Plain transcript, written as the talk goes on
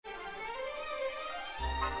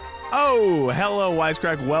Oh, hello,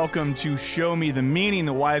 Wisecrack. Welcome to Show Me the Meaning,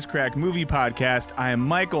 the Wisecrack movie podcast. I am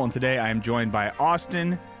Michael, and today I am joined by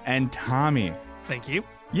Austin and Tommy. Thank you.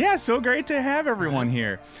 Yeah, so great to have everyone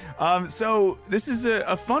here. So this is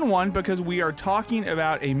a fun one because we are talking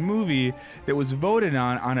about a movie that was voted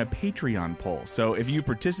on a Patreon poll. So if you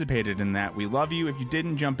participated in that, we love you. If you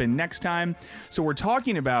didn't, jump in next time. So we're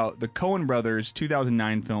talking about the Coen brothers'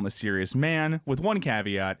 2009 film, A Serious Man, with one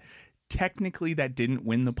caveat. Technically, that didn't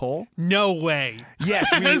win the poll. No way.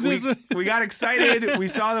 Yes, we got excited. We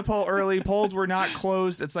saw the poll early. Polls were not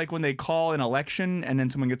closed. It's like when they call an election and then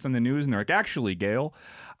someone gets on the news and they're like, actually, Gail.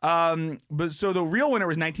 But so the real winner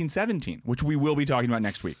was 1917, which we will be talking about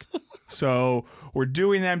next week. So we're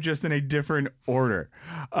doing them just in a different order.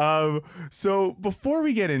 So before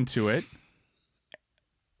we get into it,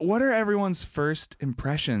 what are everyone's first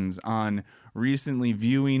impressions on recently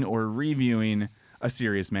viewing or reviewing A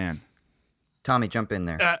Serious Man? Tommy, jump in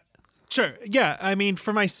there. Sure. Yeah. I mean,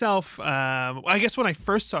 for myself, I guess when I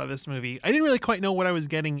first saw this movie, I didn't really quite know what I was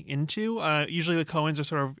getting into. Usually the Coens are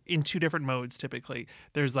sort of in two different modes, typically.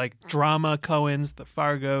 There's like drama Coens, the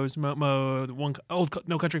Fargos mode,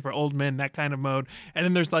 No Country for Old Men, that kind of mode. And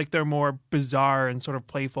then there's like their more bizarre and sort of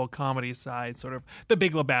playful comedy side, sort of The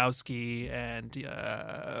Big Lebowski and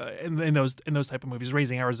in those type of movies,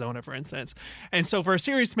 Raising Arizona, for instance. And so for A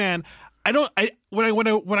Serious Man,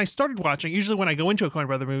 when I started watching, usually when I go into a Coen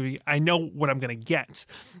Brother movie, I know what I'm going to get.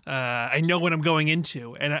 I know what I'm going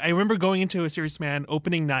into. And I remember going into A Serious Man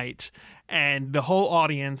opening night and the whole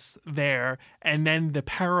audience there, and then the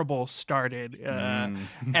parable started.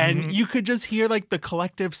 And you could just hear like the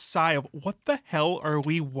collective sigh of, what the hell are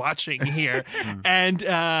we watching here? And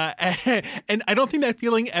I don't think that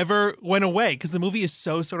feeling ever went away because the movie is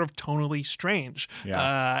so sort of tonally strange.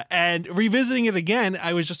 Yeah. And revisiting it again,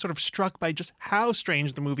 I was just sort of struck by just how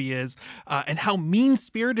strange the movie is and how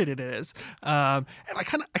mean-spirited it is. And I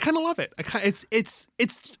kind of love it.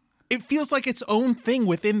 It feels like its own thing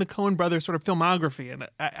within the Coen brothers sort of filmography, and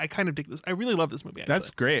I kind of dig this. I really love this movie, actually.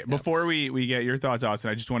 That's great. Yeah. Before we get your thoughts, Austin,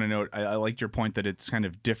 I just want to note, I liked your point that it's kind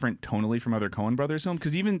of different tonally from other Coen brothers films,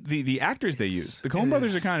 because even the actors they use, the Coen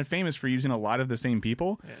brothers are kind of famous for using a lot of the same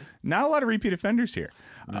people. Yeah. Not a lot of repeat offenders here.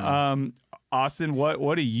 No. Austin,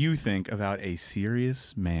 what do you think about A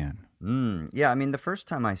Serious Man? Yeah, I mean, the first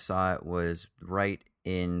time I saw it was right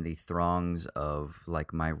in the throngs of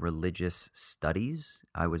like my religious studies.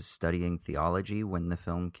 I was studying theology when the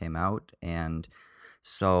film came out, and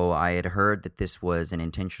so I had heard that this was an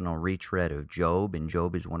intentional retread of Job, and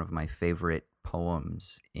Job is one of my favorite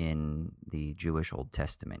poems in the Jewish Old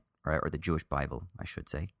Testament, right? Or the Jewish Bible, I should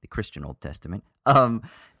say, the Christian Old Testament.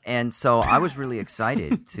 And so I was really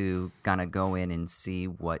excited to kind of go in and see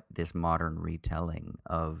what this modern retelling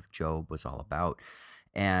of Job was all about.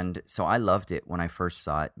 And so I loved it when I first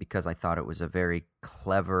saw it because I thought it was a very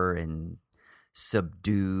clever and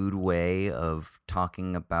subdued way of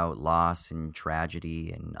talking about loss and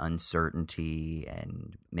tragedy and uncertainty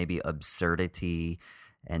and maybe absurdity.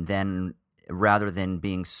 And then rather than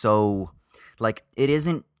being so like it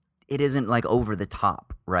isn't like over the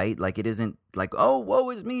top, right? Like it isn't like, oh, woe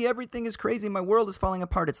is me, everything is crazy, my world is falling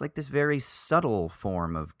apart. It's like this very subtle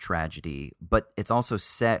form of tragedy, but it's also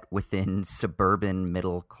set within suburban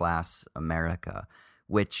middle class America,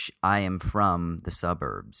 which I am from the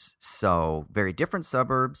suburbs. So very different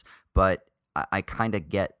suburbs, but I kind of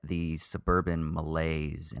get the suburban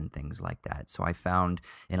malaise and things like that. So I found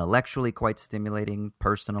intellectually quite stimulating,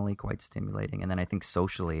 personally quite stimulating, and then I think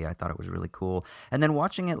socially I thought it was really cool. And then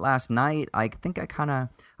watching it last night, I think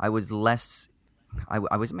I was less. I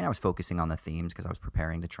was focusing on the themes because I was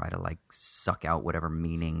preparing to try to like suck out whatever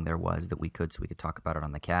meaning there was that we could, so we could talk about it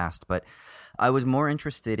on the cast. But I was more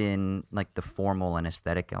interested in like the formal and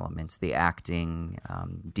aesthetic elements, the acting,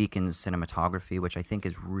 Deacon's cinematography, which I think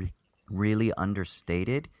is really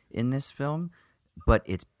understated in this film, but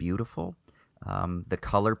it's beautiful. The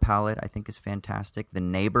color palette, I think, is fantastic. The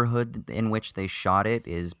neighborhood in which they shot it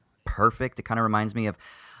is perfect. It kind of reminds me of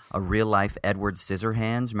a real-life Edward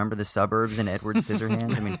Scissorhands. Remember The Suburbs and Edward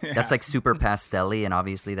Scissorhands? I mean, yeah. That's like super pastel-y, and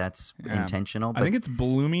obviously that's intentional. But I think it's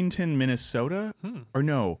Bloomington, Minnesota, or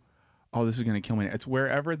no. Oh, this is going to kill me. It's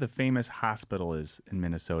wherever the famous hospital is in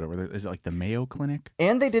Minnesota. Is it like the Mayo Clinic?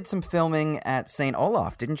 And they did some filming at St.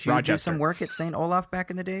 Olaf. Didn't you do some work at St. Olaf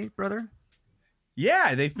back in the day, brother?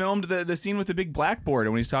 Yeah, they filmed the scene with the big blackboard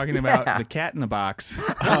and when he's talking about the cat in the box.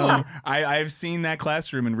 I've seen that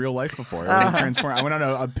classroom in real life before. I went on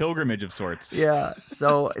a pilgrimage of sorts. Yeah.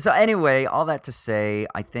 So anyway, all that to say,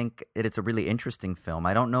 I think that it's a really interesting film.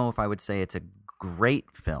 I don't know if I would say it's a great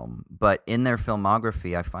film, but in their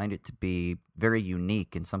filmography, I find it to be very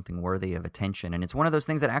unique and something worthy of attention. And it's one of those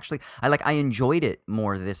things that actually I enjoyed it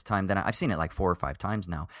more this time than I've seen it like 4 or 5 times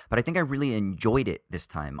now, but I think I really enjoyed it this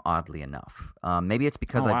time, oddly enough. Maybe it's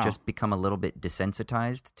because I've just become a little bit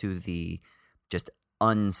desensitized to the just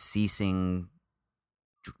unceasing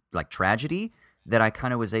tragedy, that I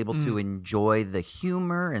kind of was able to enjoy the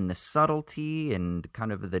humor and the subtlety and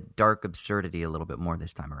kind of the dark absurdity a little bit more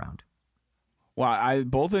this time around. Wow,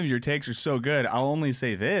 both of your takes are so good. I'll only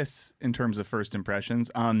say this in terms of first impressions.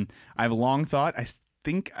 I've long thought,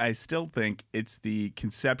 I still think it's the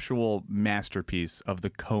conceptual masterpiece of the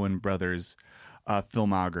Coen brothers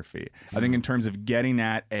filmography. I think in terms of getting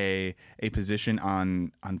at a position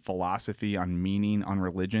on philosophy, on meaning, on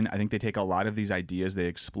religion, I think they take a lot of these ideas they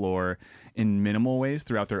explore in minimal ways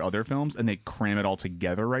throughout their other films, and they cram it all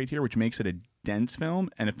together right here, which makes it a dense film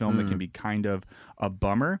and a film that can be kind of a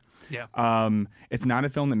bummer. Yeah. It's not a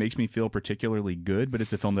film that makes me feel particularly good, but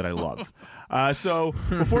it's a film that I love. So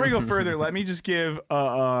before we go further, let me just give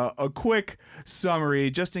a quick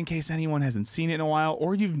summary, just in case anyone hasn't seen it in a while,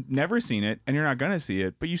 or you've never seen it and you're not going to see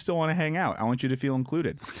it, but you still want to hang out. I want you to feel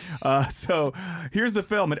included. So here's the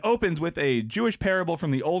film. It opens with a Jewish parable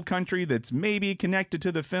from the old country that's maybe connected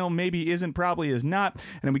to the film, maybe isn't, probably is not.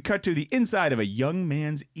 And then we cut to the inside of a young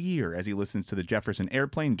man's ear as he listens to the Jefferson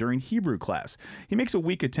Airplane during Hebrew class. He makes a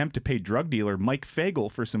weak attempt to pay drug dealer Mike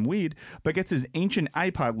Fagel for some weed, but gets his ancient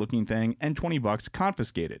iPod-looking thing and $20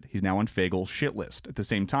 confiscated. He's now on Fagel's shit list. At the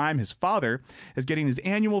same time, his father is getting his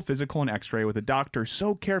annual physical and x-ray with a doctor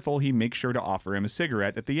so careful he makes sure to offer him a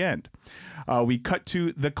cigarette at the end. We cut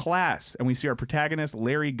to the class, and we see our protagonist,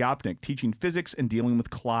 Larry Gopnik, teaching physics and dealing with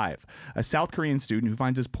Clive, a South Korean student who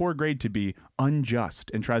finds his poor grade to be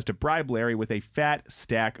unjust and tries to bribe Larry with a fat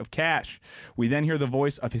stack of cash. We then hear the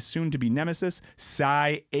voice of his soon-to-be nemesis,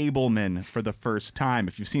 Cy Abelman, for the first time.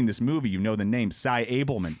 If you've seen this movie, you know the name Cy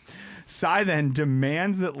Abelman. Cy then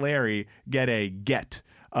demands that Larry get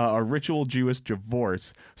a ritual Jewish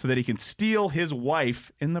divorce so that he can steal his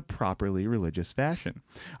wife in the properly religious fashion.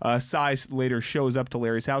 Cy later shows up to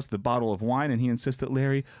Larry's house with a bottle of wine, and he insists that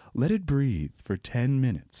Larry let it breathe for 10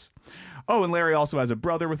 minutes. Oh, and Larry also has a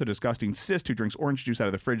brother with a disgusting cyst who drinks orange juice out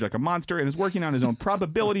of the fridge like a monster and is working on his own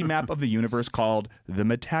probability map of the universe called the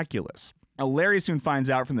Metaculus. Now, Larry soon finds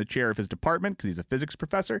out from the chair of his department, because he's a physics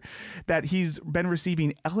professor, that he's been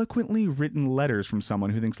receiving eloquently written letters from someone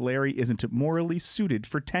who thinks Larry isn't morally suited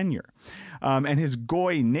for tenure. And his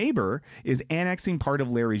goy neighbor is annexing part of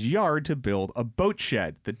Larry's yard to build a boat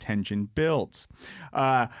shed. The tension builds.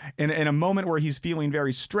 In a moment where he's feeling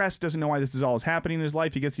very stressed, doesn't know why this is all happening in his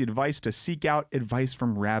life, he gets the advice to seek out advice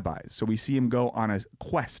from rabbis. So we see him go on a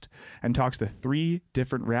quest and talks to 3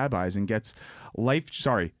 different rabbis and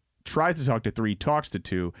tries to talk to 3, talks to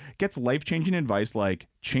 2, gets life-changing advice like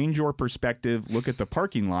change your perspective, look at the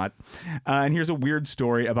parking lot, and here's a weird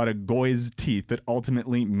story about a goy's teeth that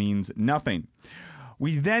ultimately means nothing.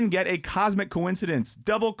 We then get a cosmic coincidence,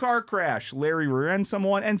 double car crash, Larry rear-ends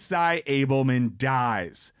someone, and Cy Abelman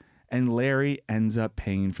dies. And Larry ends up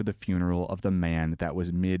paying for the funeral of the man that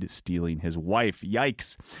was mid-stealing his wife.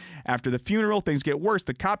 Yikes. After the funeral, things get worse.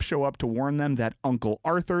 The cops show up to warn them that Uncle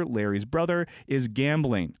Arthur, Larry's brother, is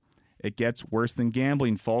gambling. It gets worse than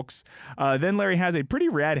gambling, folks. Then Larry has a pretty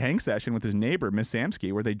rad hang session with his neighbor, Miss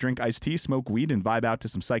Samsky, where they drink iced tea, smoke weed, and vibe out to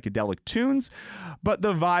some psychedelic tunes. But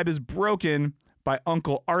the vibe is broken by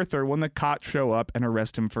Uncle Arthur when the cops show up and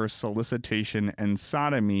arrest him for solicitation and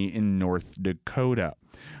sodomy in North Dakota.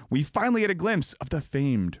 We finally get a glimpse of the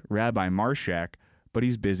famed Rabbi Marshak, but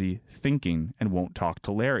he's busy thinking and won't talk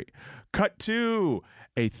to Larry. Cut to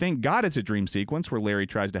a thank God it's a dream sequence where Larry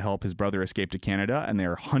tries to help his brother escape to Canada and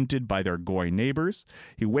they're hunted by their goy neighbors.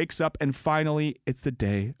 He wakes up and finally it's the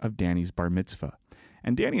day of Danny's bar mitzvah.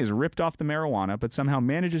 And Danny is ripped off the marijuana but somehow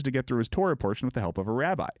manages to get through his Torah portion with the help of a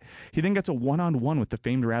rabbi. He then gets a one-on-one with the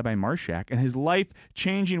famed Rabbi Marshak, and his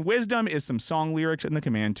life-changing wisdom is some song lyrics and the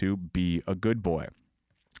command to be a good boy.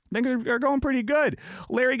 Things are going pretty good.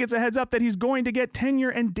 Larry gets a heads up that he's going to get tenure,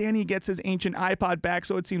 and Danny gets his ancient iPod back,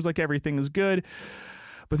 so it seems like everything is good.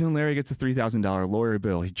 But then Larry gets a $3,000 lawyer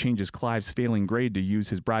bill. He changes Clive's failing grade to use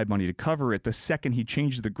his bribe money to cover it. The second he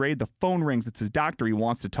changes the grade, the phone rings. It's his doctor. He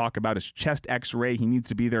wants to talk about his chest x-ray. He needs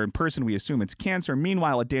to be there in person. We assume it's cancer.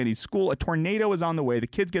 Meanwhile, at Danny's school, a tornado is on the way. The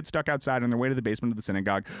kids get stuck outside on their way to the basement of the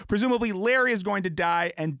synagogue. Presumably, Larry is going to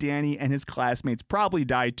die, and Danny and his classmates probably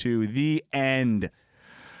die too. The end.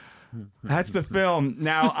 That's the film.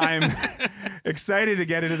 Now, I'm excited to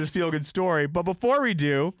get into this feel-good story, but before we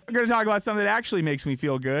do, I'm going to talk about something that actually makes me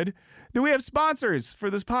feel good. That we have sponsors for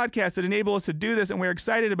this podcast that enable us to do this, and we're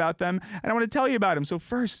excited about them, and I want to tell you about them. So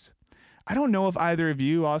first, I don't know if either of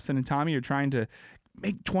you, Austin and Tommy, are trying to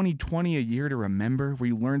make 2020 a year to remember, where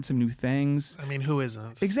you learn some new things. I mean, who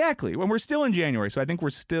isn't? Exactly. When we're still in January, so I think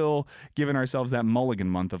we're still giving ourselves that mulligan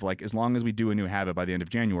month of like, as long as we do a new habit by the end of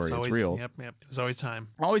January, it's real. Yep. There's always time.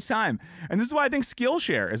 Always time. And this is why I think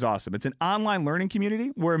Skillshare is awesome. It's an online learning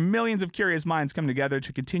community where millions of curious minds come together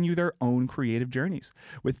to continue their own creative journeys.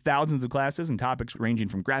 With thousands of classes and topics ranging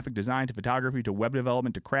from graphic design to photography to web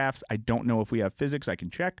development to crafts. I don't know if we have physics. I can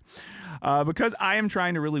check. Because I am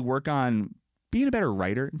trying to really work on being a better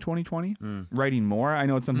writer in 2020, writing more. I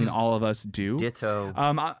know it's something all of us do. Ditto.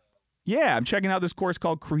 I'm checking out this course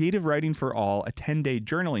called Creative Writing for All, a 10-day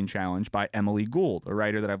journaling challenge by Emily Gould, a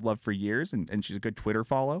writer that I've loved for years, and she's a good Twitter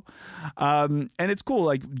follow. And it's cool.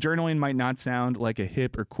 Like, journaling might not sound like a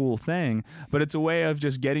hip or cool thing, but it's a way of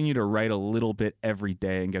just getting you to write a little bit every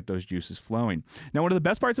day and get those juices flowing. Now, one of the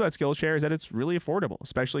best parts about Skillshare is that it's really affordable,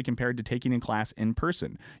 especially compared to taking a class in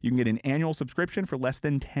person. You can get an annual subscription for less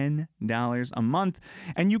than $10 a month,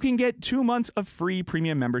 and you can get 2 months of free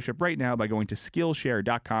premium membership right now by going to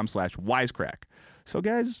Skillshare.com/wisecrack. So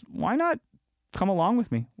guys, why not come along with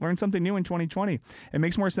me? Learn something new in 2020. It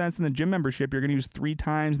makes more sense than the gym membership you're going to use 3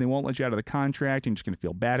 times. And they won't let you out of the contract. And you're just going to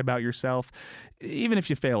feel bad about yourself. Even if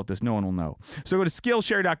you fail at this, no one will know. So go to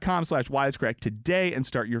Skillshare.com/wisecrack today and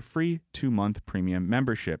start your free 2-month premium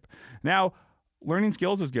membership. Now, learning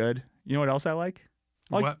skills is good. You know what else I like?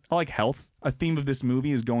 I like health. A theme of this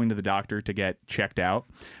movie is going to the doctor to get checked out.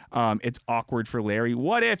 It's awkward for Larry.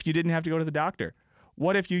 What if you didn't have to go to the doctor?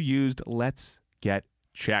 What if you used Let's Get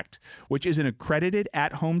Checked, which is an accredited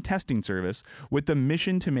at-home testing service with the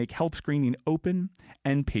mission to make health screening open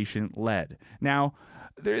and patient-led. Now,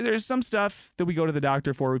 there's some stuff that we go to the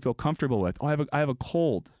doctor for we feel comfortable with. Oh, I have a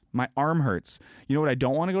cold. My arm hurts. You know what I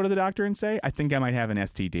don't want to go to the doctor and say? I think I might have an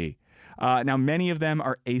STD. Now, many of them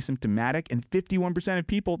are asymptomatic, and 51% of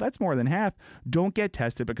people, that's more than half, don't get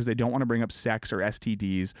tested because they don't want to bring up sex or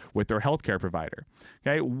STDs with their healthcare provider.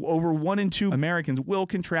 Okay, over 1 in 2 Americans will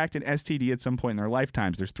contract an STD at some point in their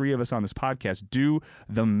lifetimes. There's 3 of us on this podcast. Do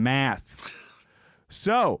the math.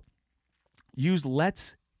 So, use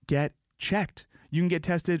Let's Get Checked. You can get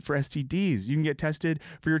tested for STDs. You can get tested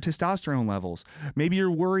for your testosterone levels. Maybe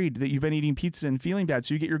you're worried that you've been eating pizza and feeling bad,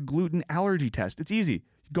 so you get your gluten allergy test. It's easy.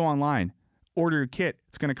 Go online, order your kit.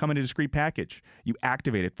 It's going to come in a discreet package. You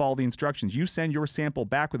activate it, follow the instructions. You send your sample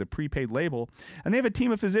back with a prepaid label, and they have a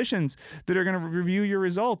team of physicians that are going to review your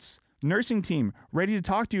results. Nursing team ready to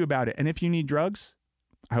talk to you about it. And if you need drugs,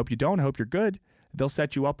 I hope you don't. I hope you're good. They'll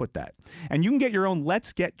set you up with that. And you can get your own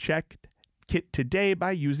Let's Get Checked kit today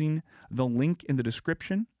by using the link in the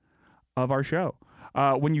description of our show.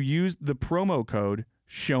 When you use the promo code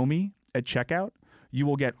SHOWME at checkout, you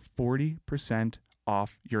will get 40%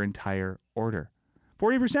 off your entire order.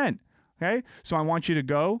 40%. Okay? So I want you to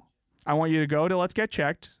go to Let's Get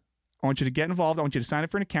Checked. I want you to get involved. I want you to sign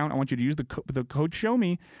up for an account. I want you to use the code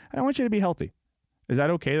SHOWME, and I want you to be healthy. Is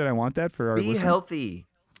that okay that I want that for our listeners? Be healthy.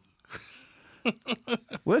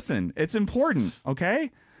 Listen, it's important,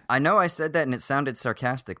 okay? I know I said that and it sounded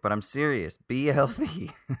sarcastic, but I'm serious. Be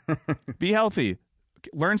healthy. Be healthy.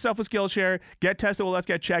 Learn stuff with Skillshare. Get tested with Let's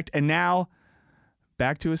Get Checked. And now,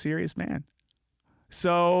 back to a serious man.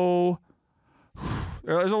 So,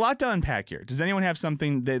 there's a lot to unpack here. Does anyone have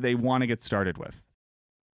something that they want to get started with?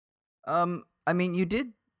 I mean, you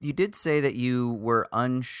did say that you were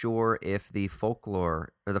unsure if the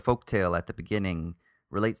folklore or the folktale at the beginning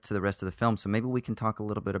relates to the rest of the film. So maybe we can talk a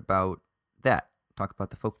little bit about that. Talk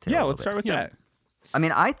about the folktale. Yeah, let's start with that. I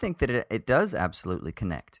mean, I think that it does absolutely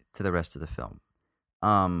connect to the rest of the film.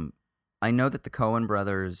 I know that the Coen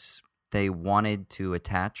brothers, they wanted to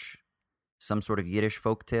attach some sort of Yiddish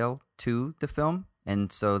folktale to the film,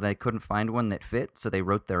 and so they couldn't find one that fit, so they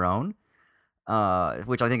wrote their own,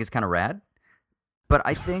 which I think is kind of rad. But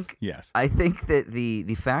I think yes, I think that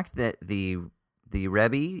the fact that the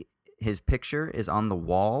Rebbe, his picture is on the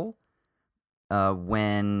wall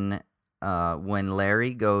when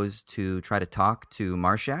Larry goes to try to talk to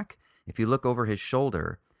Marshak, if you look over his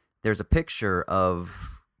shoulder, there's a picture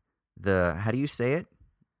of the, how do you say it?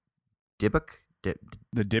 Dybbuk? The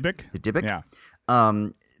Dybbuk? The Dybbuk? Yeah.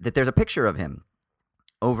 That there's a picture of him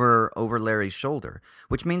over Larry's shoulder,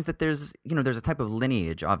 which means that there's a type of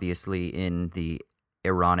lineage, obviously, in the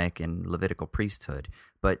Aaronic and Levitical priesthood.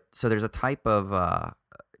 But so there's a type of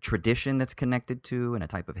tradition that's connected to and a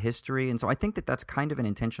type of history. And so I think that that's kind of an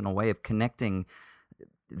intentional way of connecting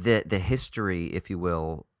the history, if you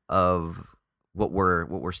will, of what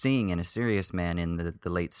we're seeing in A Serious Man in the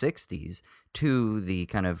late 60s to the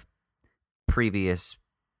kind of previous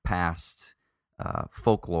past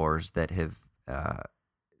folklores that have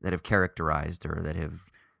characterized or that have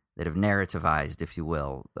that have narrativized, if you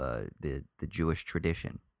will, the Jewish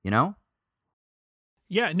tradition. You know?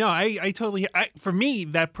 Yeah, no, I totally. For me,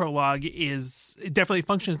 that prologue it definitely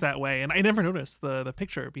functions that way, and I never noticed the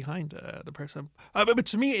picture behind the person. But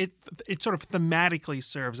to me, it sort of thematically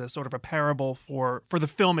serves as sort of a parable for the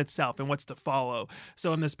film itself and what's to follow.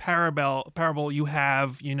 So in this parable, you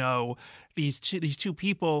have these two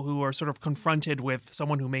people who are sort of confronted with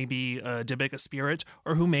someone who may be a Debika spirit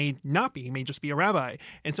or who may not be. He may just be a rabbi,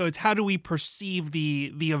 and so it's how do we perceive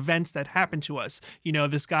the events that happen to us?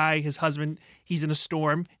 This guy, his husband, he's in a storm.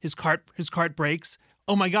 His cart breaks.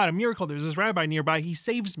 Oh my God, a miracle. There's this rabbi nearby. He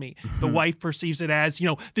saves me. The wife perceives it as,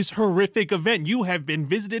 this horrific event. You have been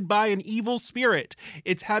visited by an evil spirit.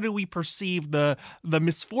 It's how do we perceive the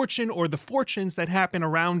misfortune or the fortunes that happen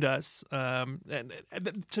around us?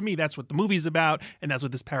 And to me, that's what the movie's about. And that's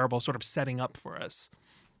what this parable is sort of setting up for us.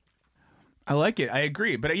 I like it. I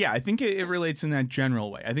agree. But yeah, I think it relates in that general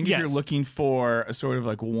way. I think if you're looking for a sort of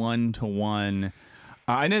like one-to-one...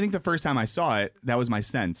 and I think the first time I saw it, that was my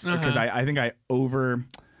sense because I think I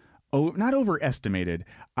not overestimated.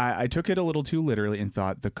 I took it a little too literally and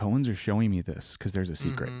thought the Coens are showing me this because there's a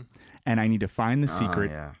secret, and I need to find the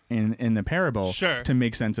secret in the parable to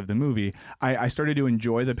make sense of the movie. I started to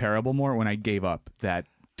enjoy the parable more when I gave up that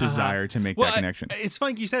desire to make that connection. It's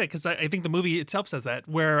funny you said it because I think the movie itself says that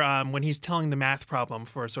where when he's telling the math problem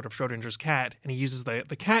for sort of Schrodinger's cat and he uses the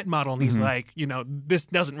cat model and he's like, this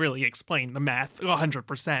doesn't really explain the math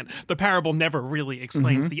 100%. The parable never really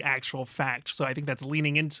explains the actual fact. So I think that's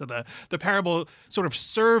leaning into the parable sort of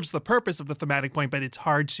serves the purpose of the thematic point, but it's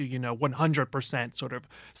hard to 100% sort of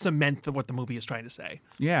cement what the movie is trying to say.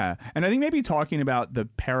 Yeah, and I think maybe talking about the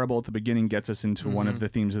parable at the beginning gets us into one of the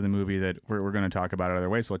themes of the movie that we're going to talk about other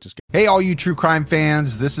ways. So let's just get... Hey, all you true crime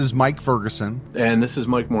fans, this is Mike Ferguson. And this is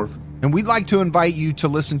Mike Morphin. And we'd like to invite you to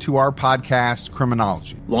listen to our podcast,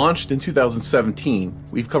 Criminology. Launched in 2017,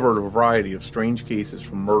 we've covered a variety of strange cases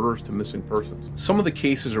from murders to missing persons. Some of the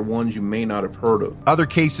cases are ones you may not have heard of. Other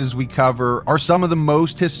cases we cover are some of the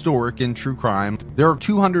most historic in true crime. There are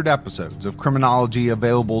 200 episodes of Criminology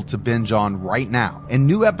available to binge on right now, and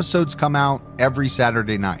new episodes come out every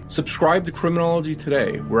Saturday night. Subscribe to Criminology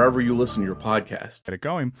today, wherever you listen to your podcast. Get it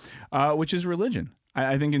going, which is religion.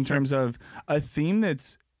 I think in terms of a theme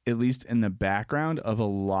that's at least in the background of a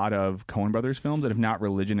lot of Coen Brothers films that have not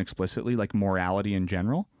religion explicitly, like morality in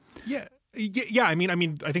general. Yeah. Yeah, I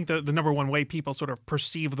mean, I think the number one way people sort of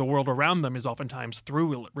perceive the world around them is oftentimes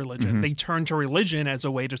through religion. They turn to religion as a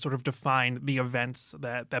way to sort of define the events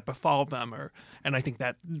that befall them, and I think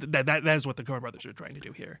that is what the Coen Brothers are trying to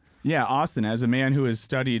do here. Yeah, Austin, as a man who has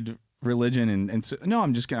studied religion and so, no,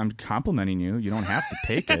 I'm complimenting you. You don't have to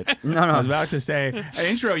take it. No. I was about to say, I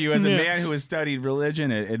intro you as a man who has studied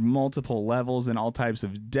religion at multiple levels and all types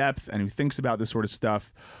of depth and who thinks about this sort of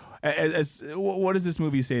stuff. What does this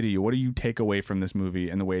movie say to you? What do you take away from this movie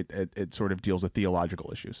and the way it sort of deals with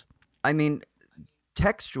theological issues? I mean,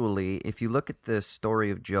 textually, if you look at the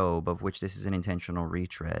story of Job, of which this is an intentional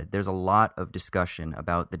retread, there's a lot of discussion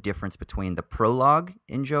about the difference between the prologue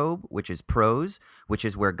in Job, which is prose, which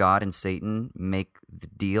is where God and Satan make the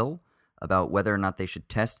deal about whether or not they should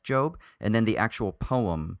test Job, and then the actual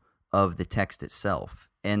poem of the text itself.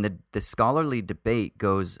 And the scholarly debate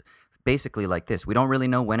goes basically like this. We don't really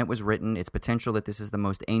know when it was written. It's potential that this is the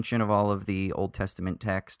most ancient of all of the Old Testament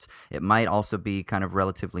texts. It might also be kind of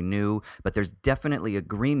relatively new, but there's definitely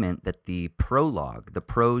agreement that the prologue, the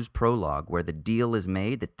prose prologue, where the deal is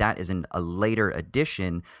made, that is a later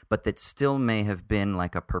addition, but that still may have been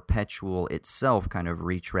like a perpetual itself kind of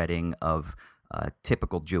retreading of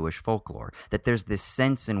typical Jewish folklore. That there's this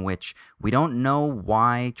sense in which we don't know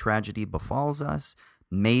why tragedy befalls us.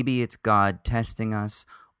 Maybe it's God testing us.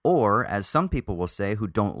 Or, as some people will say who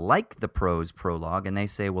don't like the prose prologue, and they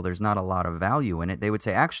say, well, there's not a lot of value in it, they would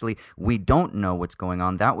say, actually, we don't know what's going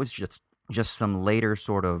on. That was just some later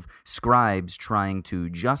sort of scribes trying to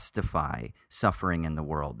justify suffering in the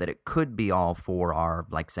world, that it could be all for our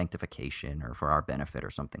sanctification or for our benefit or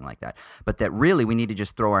something like that. But that really we need to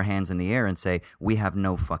just throw our hands in the air and say, we have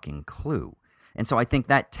no fucking clue. And so I think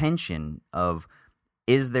that tension of,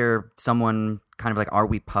 is there someone kind of like, are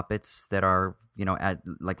we puppets that are,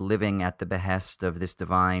 living at the behest of this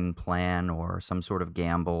divine plan or some sort of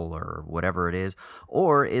gamble or whatever it is?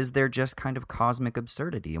 Or is there just kind of cosmic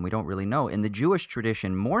absurdity and we don't really know? In the Jewish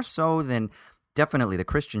tradition, more so than definitely the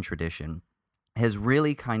Christian tradition, has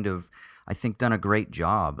really kind of, I think, done a great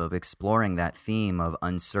job of exploring that theme of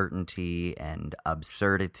uncertainty and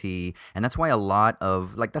absurdity. And that's why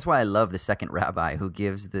that's why I love the second rabbi who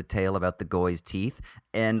gives the tale about the goy's teeth.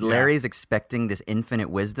 And Larry's expecting this infinite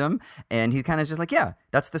wisdom, and he kind of just like, yeah,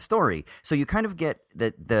 that's the story. So you kind of get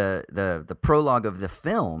the prologue of the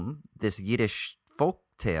film, this Yiddish folk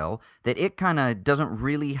tale, that it kind of doesn't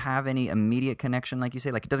really have any immediate connection, like you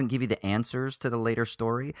say. Like, it doesn't give you the answers to the later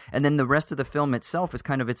story. And then the rest of the film itself is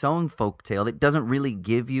kind of its own folk tale. It doesn't really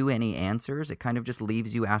give you any answers. It kind of just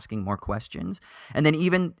leaves you asking more questions. And then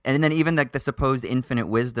even like the supposed infinite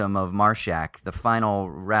wisdom of Marshak, the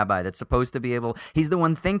final rabbi that's supposed to be able, he's the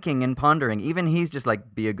one thinking and pondering. Even he's just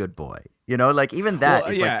like, be a good boy. You know, like even that.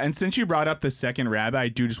 Well, yeah, and since you brought up the second rabbi, I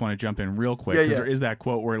do just want to jump in real quick, because there is that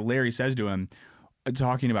quote where Larry says to him,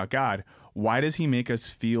 talking about God, why does he make us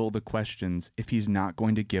feel the questions if he's not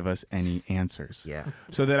going to give us any answers? Yeah.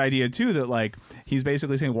 So that idea too, that like he's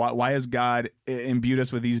basically saying, why has God imbued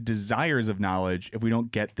us with these desires of knowledge if we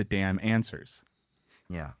don't get the damn answers?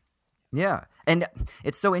 Yeah. Yeah. And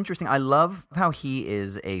it's so interesting. I love how he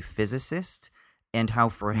is a physicist and how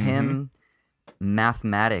for him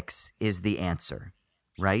mathematics is the answer,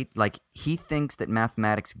 right? Like he thinks that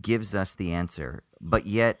mathematics gives us the answer, but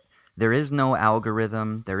yet there is no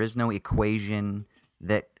algorithm, there is no equation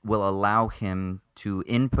that will allow him to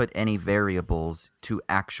input any variables to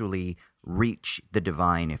actually reach the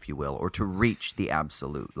divine, if you will, or to reach the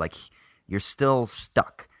absolute. Like, you're still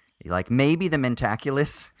stuck. Like, maybe the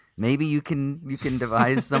Mentaculus, maybe you can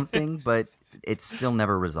devise something, but it's still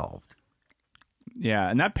never resolved. Yeah,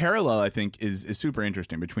 and that parallel, I think, is super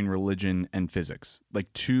interesting between religion and physics.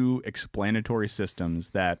 Like, two explanatory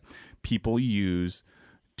systems that people use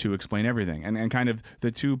to explain everything, and kind of the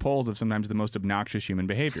two poles of sometimes the most obnoxious human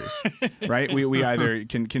behaviors, right? We either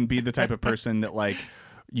can be the type of person that like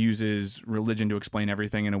uses religion to explain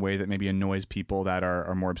everything in a way that maybe annoys people that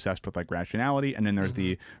are more obsessed with like rationality, and then there's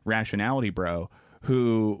the rationality bro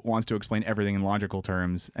who wants to explain everything in logical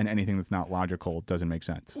terms, and anything that's not logical doesn't make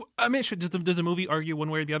sense. I mean, does the movie argue one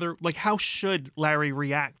way or the other? Like, how should Larry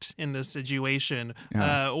react in this situation?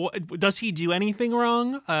 Yeah. Does he do anything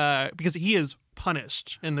wrong? Because he is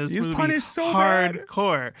punished in this movie. He's punished so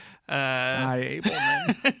hardcore. Cy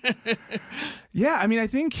Abelman. Yeah, I mean, I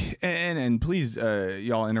think, and please,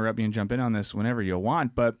 y'all interrupt me and jump in on this whenever you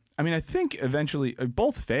want, but I mean, I think eventually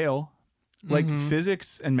both fail. Like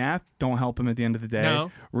physics and math don't help him at the end of the day.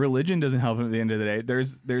 No. Religion doesn't help him at the end of the day.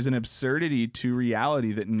 There's an absurdity to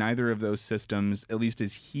reality that neither of those systems, at least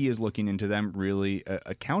as he is looking into them, really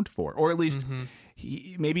account for. Or at least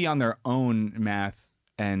maybe on their own, math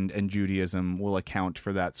and Judaism will account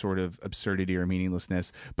for that sort of absurdity or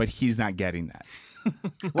meaninglessness, but he's not getting that.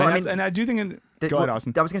 Well, and I do think... Go ahead,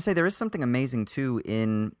 Austin. I was going to say there is something amazing too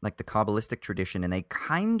in like the Kabbalistic tradition, and they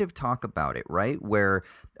kind of talk about it, right? Where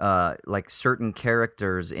like certain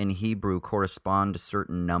characters in Hebrew correspond to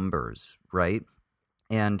certain numbers, right?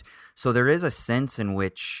 And so there is a sense in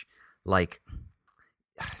which like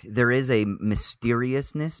there is a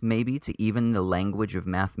mysteriousness maybe to even the language of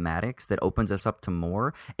mathematics that opens us up to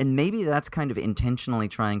more. And maybe that's kind of intentionally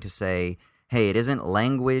trying to say, hey, it isn't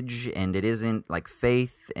language and it isn't like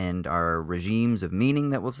faith and our regimes of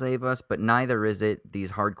meaning that will save us, but neither is it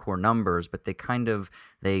these hardcore numbers, but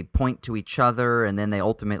they point to each other, and then they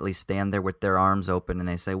ultimately stand there with their arms open and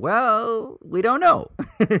they say, well, we don't know.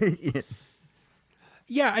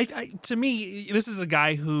 Yeah, to me, this is a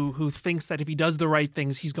guy who thinks that if he does the right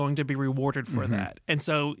things, he's going to be rewarded for that, and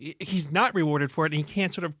so he's not rewarded for it, and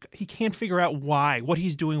he can't figure out what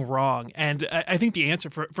he's doing wrong. And I think the answer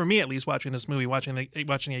for me, at least, watching this movie, watching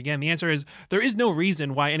it again, the answer is there is no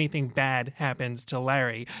reason why anything bad happens to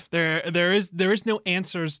Larry. There is no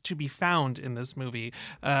answers to be found in this movie.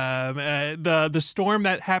 The storm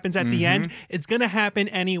that happens at the end, it's going to happen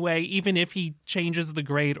anyway, even if he changes the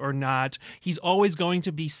grade or not. He's always going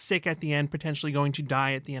to be sick at the end, potentially going to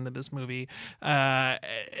die at the end of this movie.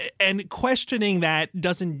 And questioning that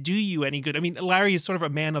doesn't do you any good. I mean, Larry is sort of a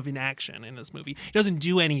man of inaction in this movie. He doesn't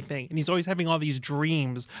do anything, and he's always having all these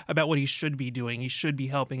dreams about what he should be doing. He should be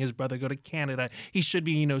helping his brother go to Canada. He should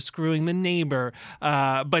be, screwing the neighbor.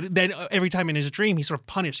 But then every time in his dream, he's sort of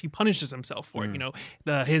punished. He punishes himself for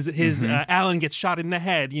it. His Alan gets shot in the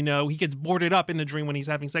head. He gets boarded up in the dream when he's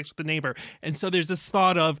having sex with the neighbor. And so there's this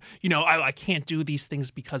thought of, I can't do these things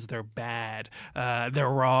because they're bad, they're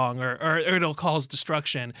wrong, or it'll cause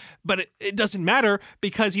destruction. But it doesn't matter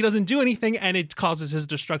because he doesn't do anything, and it causes his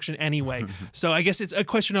destruction anyway. So I guess it's a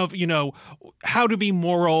question of, how to be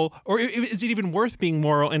moral, or is it even worth being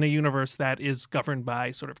moral in a universe that is governed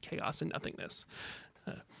by sort of chaos and nothingness?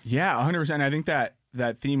 Yeah, 100%. I think that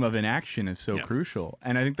that theme of inaction is so crucial.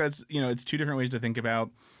 And I think that's, it's two different ways to think about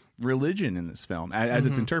religion in this film as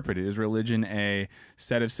it's interpreted. Is religion a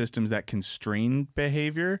set of systems that constrain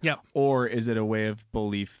behavior? Or is it a way of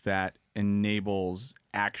belief that enables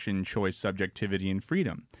action, choice, subjectivity, and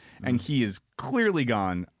freedom? And he is clearly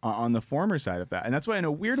gone on the former side of that. And that's why, in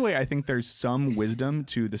a weird way, I think there's some wisdom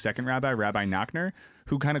to the second rabbi, Rabbi Nachner,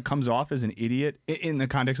 who kind of comes off as an idiot in the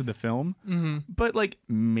context of the film. But like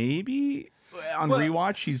maybe on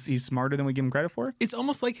rewatch, he's smarter than we give him credit for. It's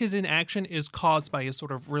almost like his inaction is caused by his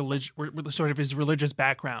sort of his religious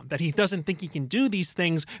background, that he doesn't think he can do these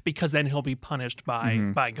things because then he'll be punished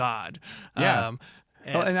by God. Yeah.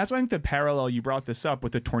 And that's why I think the parallel, you brought this up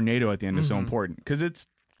with the tornado at the end is so important, because it's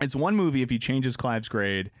one movie if he changes Clive's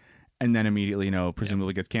grade and then immediately,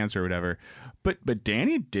 presumably gets cancer or whatever. But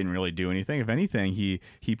Danny didn't really do anything. If anything,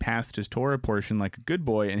 he passed his Torah portion like a good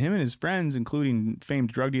boy, and him and his friends, including famed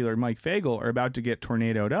drug dealer Mike Fagel, are about to get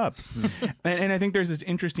tornadoed up. And I think there's this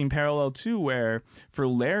interesting parallel too, where for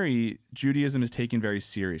Larry, Judaism is taken very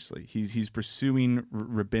seriously. He's pursuing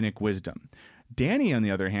rabbinic wisdom. Danny, on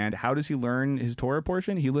the other hand, how does he learn his Torah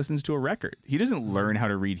portion? He listens to a record. He doesn't learn how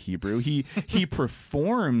to read Hebrew. He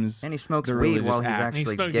performs, and he smokes weed while he's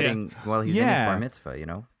actually while he's in his bar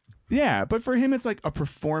mitzvah. Yeah, but for him, it's like a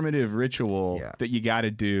performative ritual that you got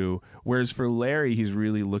to do. Whereas for Larry, he's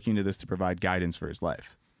really looking to this to provide guidance for his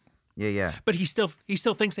life. Yeah. But he still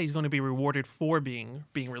thinks that he's going to be rewarded for being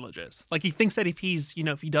religious. Like he thinks that if he's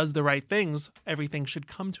if he does the right things, everything should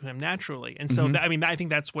come to him naturally. And so I think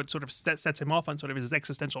that's what sort of sets him off on sort of his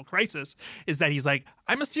existential crisis, is that he's like,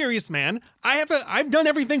 I'm a serious man. I've done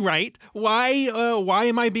everything right. Why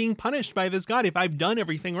am I being punished by this God if I've done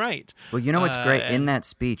everything right? Well, you know what's great in that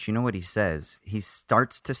speech? You know what he says? He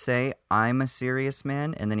starts to say, I'm a serious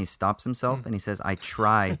man, and then he stops himself and he says, I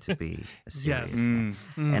try to be a serious man.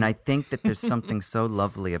 And I think that there's something so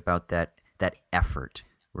lovely about that effort,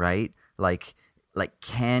 right? Like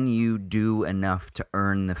can you do enough to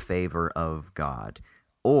earn the favor of God,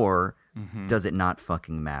 or does it not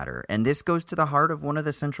fucking matter? And this goes to the heart of one of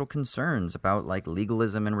the central concerns about like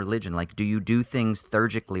legalism and religion. Like, do you do things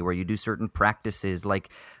theurgically, where you do certain practices like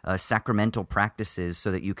sacramental practices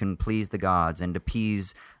so that you can please the gods and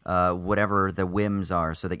appease whatever the whims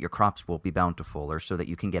are so that your crops will be bountiful, or so that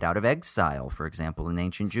you can get out of exile, for example, in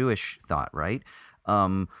ancient Jewish thought, right?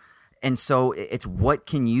 And so it's what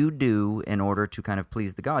can you do in order to kind of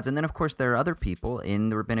please the gods? And then, of course, there are other people in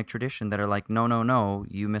the rabbinic tradition that are like, no,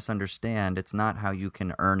 you misunderstand. It's not how you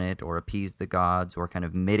can earn it or appease the gods or kind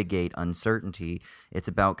of mitigate uncertainty. It's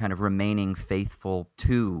about kind of remaining faithful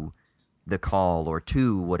to the call, or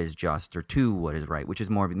to what is just, or to what is right, which is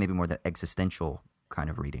maybe more the existential kind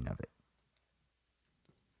of reading of it.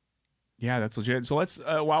 Yeah, that's legit. So let's,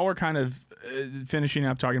 while we're kind of finishing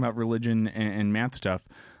up talking about religion and math stuff,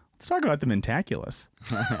 let's talk about the Mentaculus.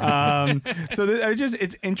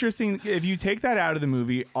 It's interesting. If you take that out of the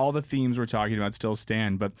movie, all the themes we're talking about still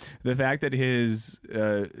stand. But the fact that his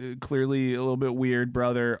clearly a little bit weird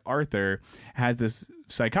brother Arthur has this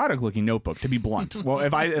psychotic-looking notebook, to be blunt. Well,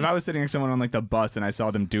 if I was sitting next to someone on like the bus and I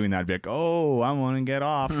saw them doing that, I'd be like, oh, I want to get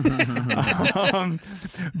off.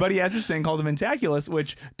 But he has this thing called the Mentaculus,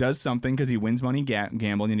 which does something because he wins money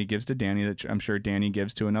gambling, and he gives to Danny, that I'm sure Danny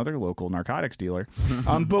gives to another local narcotics dealer.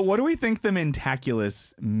 But what do we think the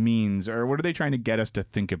Mentaculus means, or what are they trying to get us to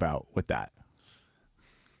think about with that?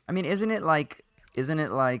 I mean, isn't it like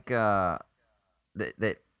that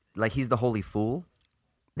like he's the holy fool?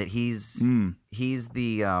 That he's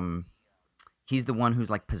the one who's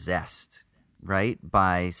like possessed, right,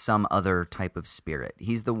 by some other type of spirit.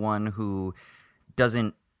 He's the one who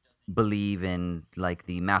doesn't believe in like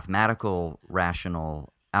the mathematical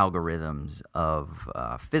rational algorithms of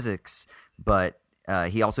physics, but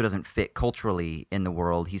he also doesn't fit culturally in the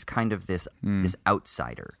world. He's kind of this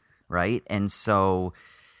outsider, right? And so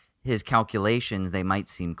his calculations, they might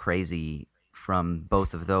seem crazy from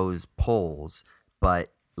both of those poles,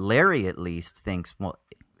 but Larry at least thinks, well,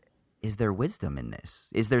 is there wisdom in this?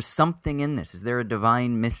 Is there something in this? Is there a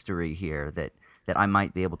divine mystery here that I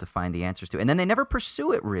might be able to find the answers to? And then they never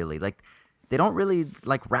pursue it really. Like, they don't really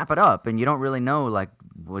like wrap it up, and you don't really know, like,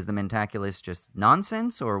 was the Mentaculus just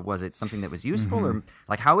nonsense, or was it something that was useful? Or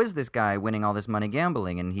like, how is this guy winning all this money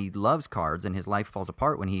gambling, and he loves cards, and his life falls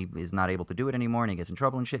apart when he is not able to do it anymore, and he gets in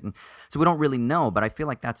trouble and shit. And so we don't really know, but I feel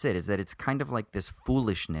like that's it, is that it's kind of like this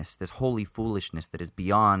foolishness, this holy foolishness that is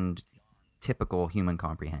beyond typical human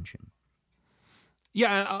comprehension.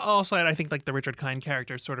 Yeah, also I think like the Richard Kind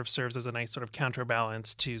character sort of serves as a nice sort of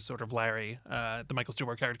counterbalance to sort of Larry, the Michael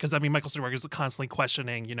Stuhlbarg character. Because I mean, Michael Stuhlbarg is constantly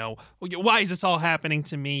questioning, why is this all happening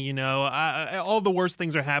to me? All the worst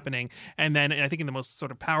things are happening. And then I think in the most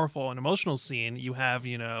sort of powerful and emotional scene, you have,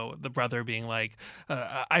 the brother being like,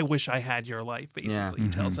 I wish I had your life, basically. Yeah. He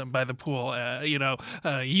tells him by the pool,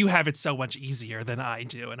 you have it so much easier than I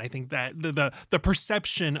do. And I think that the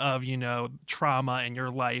perception of, trauma in your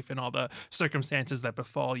life and all the circumstances that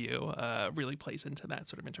befall you really plays into that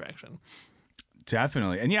sort of interaction.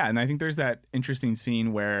 Definitely. And I think there's that interesting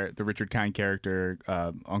scene where the Richard Kind character,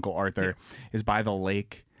 Uncle Arthur, is by the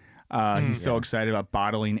lake. He's so excited about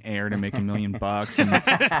bottling air to make $1 million. And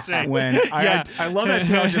That's right. I love that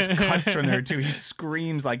too. It just cuts from there too. He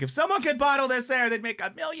screams like, if someone could bottle this air, they'd make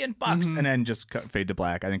 $1 million. And then just fade to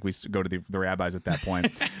black. I think we go to the rabbis at that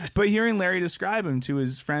point. But hearing Larry describe him to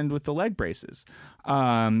his friend with the leg braces,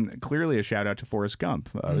 clearly a shout out to Forrest Gump.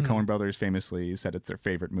 The Coen brothers famously said it's their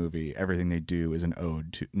favorite movie. Everything they do is an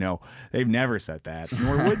ode to. No, they've never said that,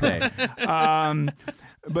 nor would they.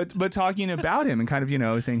 But talking about him and kind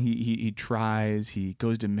of, saying he tries, he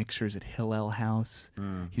goes to mixers at Hillel House.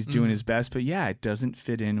 He's doing his best, but yeah, it doesn't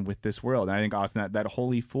fit in with this world. And I think, Austin, that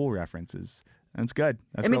Holy Fool reference that's good.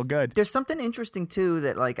 That's real good. There's something interesting too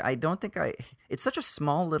that I don't think it's such a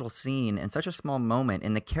small little scene and such a small moment,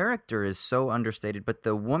 and the character is so understated, but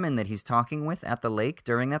the woman that he's talking with at the lake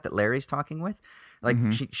during that Larry's talking with,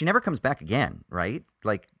 she never comes back again, right?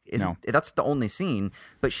 That's the only scene,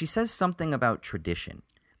 but she says something about tradition.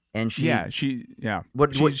 And she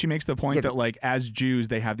makes the point that as Jews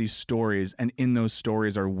they have these stories, and in those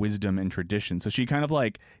stories are wisdom and tradition. So she kind of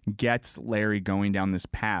gets Larry going down this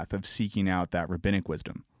path of seeking out that rabbinic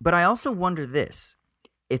wisdom. But I also wonder this.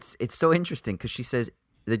 It's so interesting because she says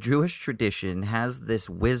the Jewish tradition has this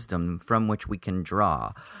wisdom from which we can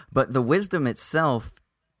draw, but the wisdom itself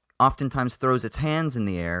oftentimes throws its hands in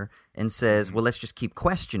the air and says, well, let's just keep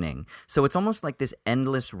questioning. So it's almost like this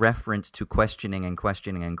endless reference to questioning and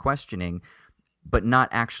questioning and questioning, but not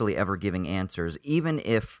actually ever giving answers, even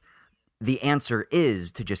if the answer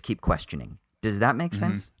is to just keep questioning. Does that make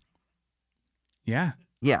sense? Yeah.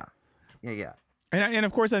 Yeah. And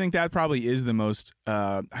of course, I think that probably is the most,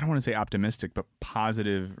 I don't want to say optimistic, but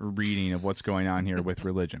positive reading of what's going on here with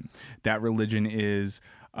religion. That religion is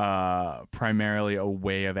primarily a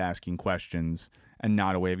way of asking questions and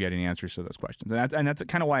not a way of getting answers to those questions. And that's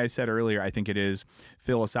kind of why I said earlier, I think it is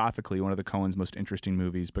philosophically one of the Coen's most interesting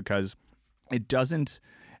movies, because it doesn't,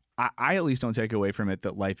 I at least don't take away from it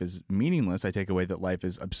that life is meaningless. I take away that life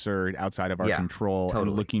is absurd, outside of our control, totally.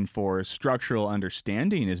 And looking for structural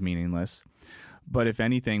understanding is meaningless. But if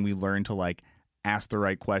anything, we learn to ask the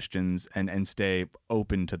right questions and stay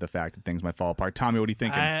open to the fact that things might fall apart. Tommy, what are you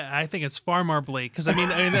thinking? I think it's far more bleak because Maybe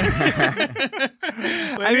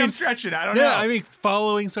I'm stretching. I don't know. I mean,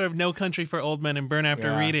 following sort of No Country for Old Men and Burn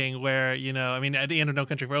After Reading, where at the end of No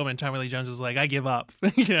Country for Old Men, Tommy Lee Jones is like, I give up.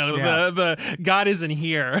 The God isn't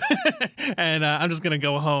here, and I'm just gonna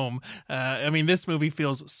go home. This movie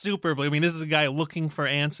feels super bleak. This is a guy looking for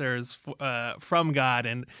answers from God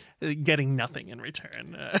and getting nothing in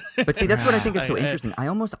return. But see, that's what I think is so interesting. I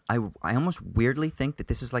almost weirdly think that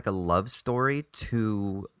this is like a love story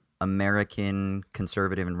to American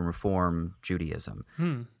conservative and reform Judaism,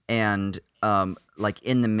 and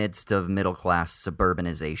in the midst of middle class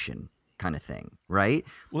suburbanization kind of thing, right?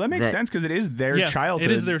 Well, that makes sense because it is their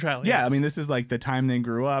childhood. It is their childhood. Yeah, yes. this is the time they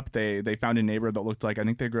grew up. They found a neighborhood that looked like, I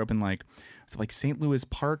think they grew up in St. Louis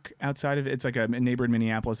Park outside of it. It's like a neighborhood in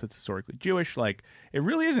Minneapolis that's historically Jewish. It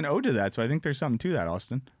really is an ode to that. So I think there's something to that,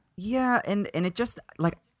 Austin. Yeah, and it just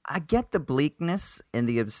I get the bleakness and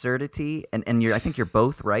the absurdity, and I think you're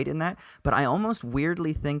both right in that. But I almost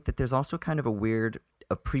weirdly think that there's also kind of a weird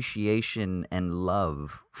appreciation and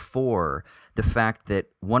love for the fact that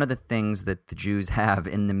one of the things that the Jews have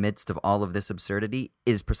in the midst of all of this absurdity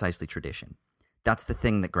is precisely tradition. That's the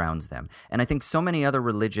thing that grounds them. And I think so many other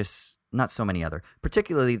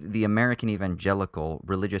particularly the American evangelical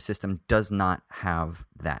religious system does not have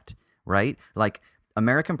that, right?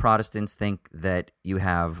 American Protestants think that you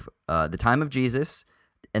have the time of Jesus,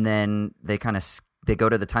 and then they go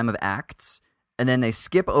to the time of Acts, and then they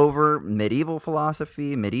skip over medieval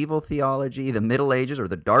philosophy, medieval theology, the Middle Ages or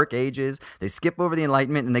the Dark Ages. They skip over the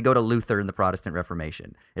Enlightenment, and they go to Luther and the Protestant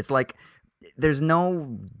Reformation. It's there's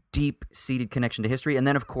no deep-seated connection to history. And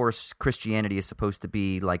then, of course, Christianity is supposed to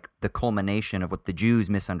be the culmination of what the Jews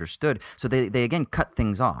misunderstood. So they again cut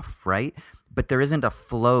things off, right? But there isn't a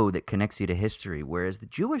flow that connects you to history, whereas the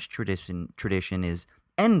Jewish tradition is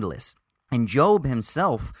endless. And Job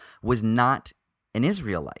himself was not an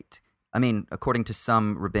Israelite. I mean, according to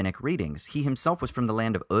some rabbinic readings, he himself was from the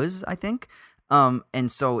land of Uz, I think. And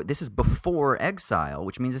so this is before exile,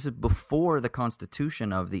 which means this is before the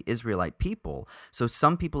constitution of the Israelite people. So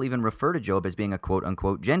some people even refer to Job as being a quote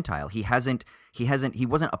unquote Gentile. He wasn't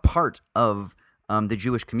a part of the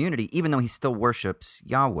Jewish community, even though he still worships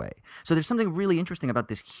Yahweh. So there's something really interesting about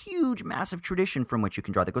this huge, massive tradition from which you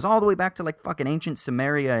can draw that goes all the way back to like fucking ancient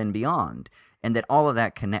Samaria and beyond, and that all of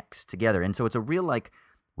that connects together. And so it's a real like,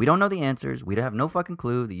 we don't know the answers. We have no fucking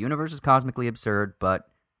clue. The universe is cosmically absurd, but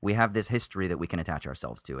we have this history that we can attach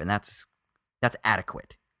ourselves to, and that's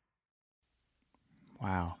adequate.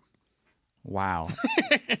 Wow.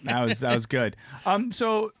 That was good.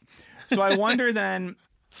 So I wonder then,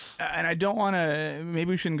 and I don't want to. Maybe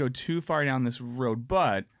we shouldn't go too far down this road,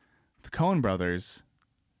 but the Coen brothers,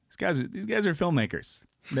 these guys are filmmakers.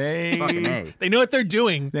 They know what they're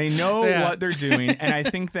doing. They know what they're doing, and I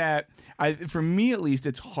think that for me at least,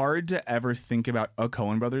 it's hard to ever think about a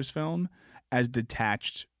Coen brothers film as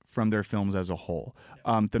detached from their films as a whole,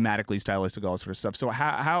 thematically, stylistically, all that sort of stuff. So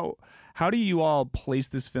how do you all place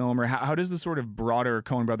this film, or how does the sort of broader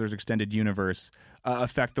Coen brothers extended universe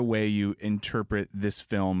affect the way you interpret this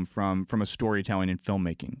film from a storytelling and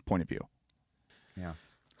filmmaking point of view? Yeah.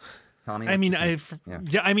 Tommy, I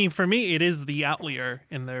mean, for me, it is the outlier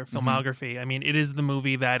in their filmography. I mean, it is the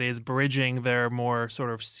movie that is bridging their more sort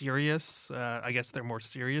of serious, I guess their more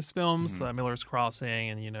serious films, Miller's Crossing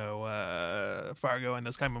and, Fargo and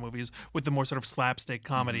those kind of movies, with the more sort of slapstick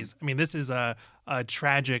comedies. I mean, this is a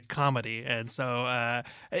tragic comedy. And so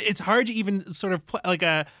it's hard to even sort of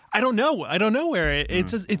I don't know where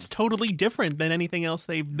it's totally different than anything else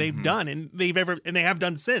they've done and they have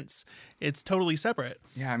done since. It's totally separate.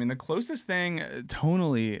 Yeah, I mean the closest thing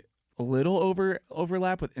tonally a little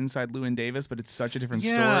overlap with Inside Llewyn Davis, but it's such a different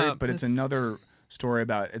story. But it's another story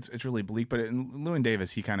about it's really bleak. But in Llewyn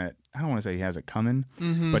Davis, he kind of, I don't want to say he has it coming,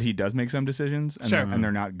 but he does make some decisions and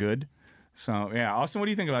they're not good. So yeah, Austin, what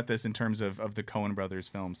do you think about this in terms of the Coen brothers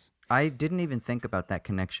films? I didn't even think about that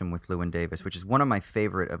connection with Llewyn Davis, which is one of my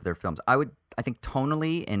favorite of their films. I think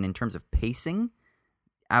tonally and in terms of pacing,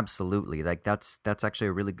 absolutely. Like that's actually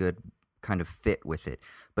a really good kind of fit with it.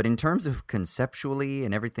 But in terms of conceptually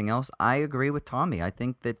and everything else, I agree with Tommy. I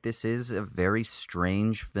think that this is a very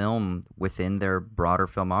strange film within their broader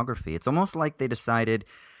filmography. It's almost like they decided,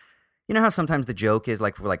 you know how sometimes the joke is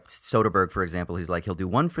like for like Soderbergh, for example, he's like, he'll do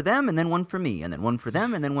one for them and then one for me and then one for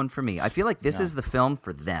them and then one for me. I feel like this is the film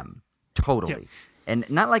for them. Totally. Yeah. And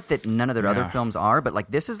not like that none of their other films are, but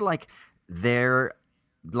like this is like their,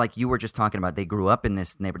 like you were just talking about, they grew up in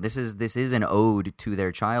this neighborhood. This is an ode to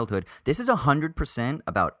their childhood. This is 100%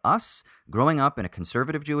 about us growing up in a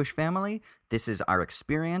conservative Jewish family. This is our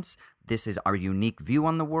experience. This is our unique view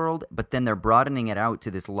on the world. But then they're broadening it out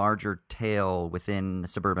to this larger tale within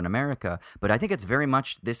suburban America. But I think it's very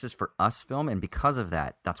much this is for us film, and because of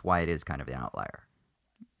that, that's why it is kind of an outlier.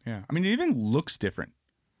 Yeah, I mean, it even looks different.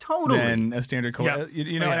 Totally. Than a standard Coen.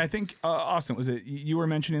 And I think Austin, was it you were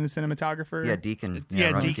mentioning the cinematographer? Yeah, Deakins.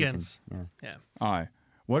 Yeah, Deakins. Yeah. All right.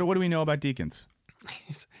 What do we know about Deakins?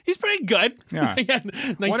 He's pretty good. Yeah.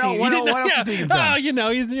 What else did Deakins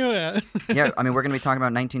done? He's yeah, I mean, we're going to be talking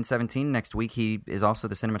about 1917 next week. He is also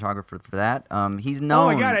the cinematographer for that. He's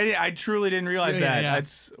known. Oh my God, I truly didn't realize that. Yeah.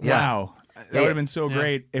 That's wow. That would have been so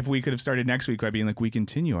great if we could have started next week by being like, we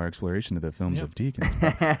continue our exploration of the films of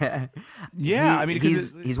Deakins. I mean,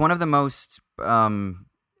 he's one of the most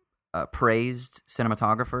praised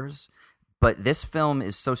cinematographers, but this film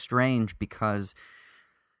is so strange because,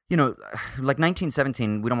 like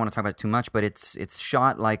 1917, we don't want to talk about it too much, but it's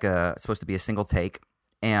shot like it's supposed to be a single take,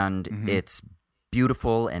 and it's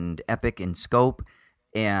beautiful and epic in scope,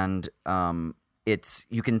 and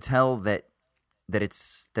you can tell that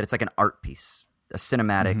it's like an art piece, a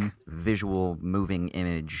cinematic, visual, moving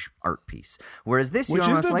image art piece. Whereas this, which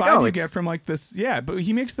you're is the like, vibe you get from like this, but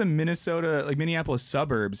he makes the Minneapolis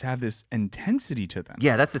suburbs have this intensity to them.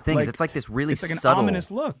 Yeah, that's the thing. It's like this really it's like subtle an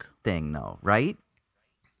ominous look thing, though, right?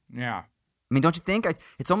 Yeah. I mean, don't you think?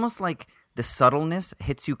 It's almost like the subtleness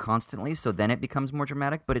hits you constantly, so then it becomes more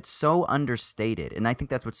dramatic, but it's so understated. And I think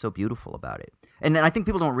that's what's so beautiful about it. And then I think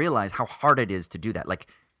people don't realize how hard it is to do that. Like,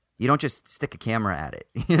 you don't just stick a camera at it,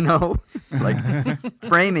 like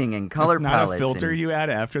framing and color That's not palettes. A filter you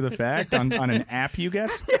add after the fact on an app you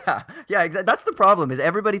get? Yeah, exactly. That's the problem, is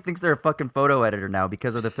everybody thinks they're a fucking photo editor now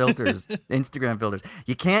because of the filters, Instagram filters.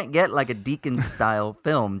 You can't get like a Deakins style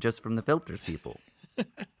film just from the filters, people.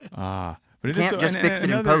 But you can't just fix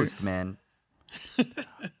it in post, man.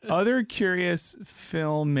 Other curious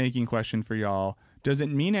filmmaking question for y'all. Does it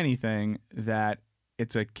mean anything that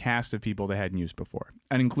it's a cast of people they hadn't used before,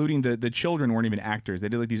 and including the children weren't even actors. They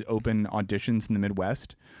did like these open auditions in the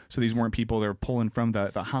Midwest, so these weren't people they were pulling from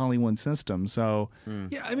the Hollywood system. So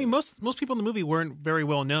yeah, I mean most people in the movie weren't very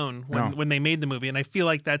well known when they made the movie, and I feel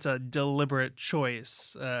like that's a deliberate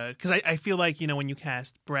choice because I feel like when you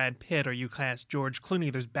cast Brad Pitt or you cast George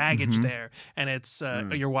Clooney, there's baggage there, and it's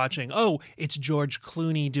you're watching. Oh, it's George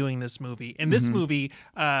Clooney doing this movie. In this movie,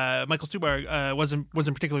 Michael Stuhlbarg wasn't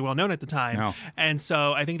particularly well known at the time, and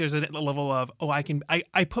so I think there's a level of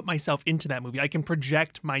I put myself into that movie. I can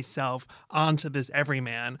project myself onto this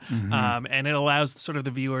everyman, and it allows sort of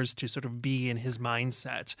the viewers to sort of be in his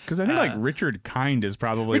mindset. Because I think like Richard Kind is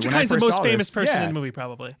probably Richard Kind's the most famous person in the movie,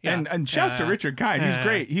 probably. Yeah. And shouts to Richard Kind. He's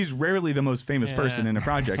great. He's rarely the most famous person in a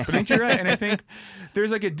project, but I think you're right. And I think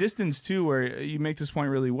there's like a distance too where you make this point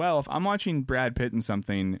really well. If I'm watching Brad Pitt in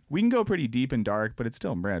something, we can go pretty deep and dark, but it's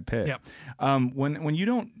still Brad Pitt. Yep. When you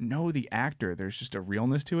don't know the actor, there's just a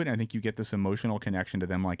realness to it. And I think you get this emotional connection to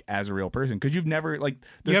them like as a real person because you've never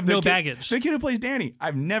you have no baggage. The kid who plays Danny,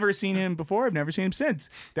 I've never seen him before. I've never seen him since.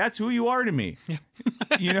 That's who you are to me.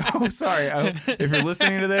 Sorry. If you're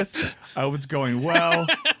listening to this, I hope it's going well.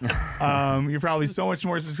 You're probably so much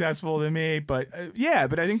more successful than me, but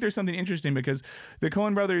but I think there's something interesting because the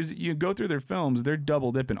Coen brothers, you go through their films, they're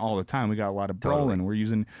double dipping all the time. We got a lot of Brolin. We're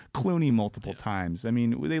using Clooney multiple times. I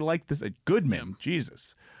mean, they like this. Goodman,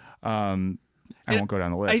 Jesus. I won't go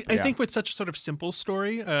down the list. I think with such a sort of simple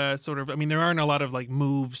story, there aren't a lot of like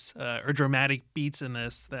moves or dramatic beats in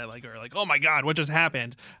this that are like, oh my God, what just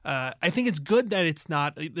happened? I think it's good that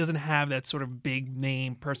it doesn't have that sort of big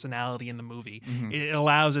name personality in the movie. It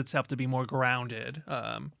allows itself to be more grounded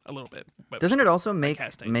a little bit. But doesn't it also make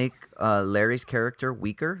Larry's character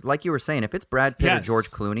weaker? Like you were saying, if it's Brad Pitt or George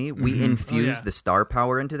Clooney, we infuse the star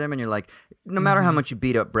power into them, and you're like, no matter how much you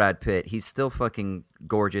beat up Brad Pitt, he's still fucking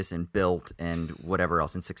gorgeous and built and whatever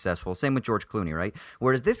else and successful. Same with George Clooney, right?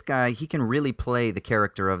 Whereas this guy, he can really play the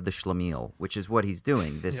character of the schlemiel, which is what he's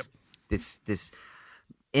doing. This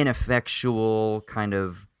ineffectual kind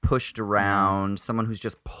of pushed around, someone who's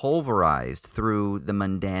just pulverized through the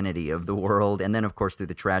mundanity of the world, and then of course through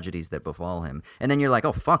the tragedies that befall him. And then you're like,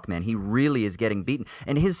 oh fuck, man, he really is getting beaten.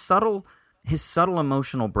 And his subtle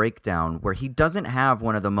emotional breakdown where he doesn't have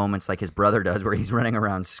one of the moments like his brother does where he's running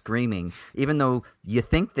around screaming, even though you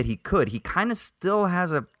think that he could, he kind of still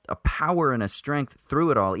has a power and a strength through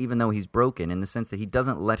it all, even though he's broken, in the sense that he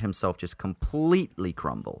doesn't let himself just completely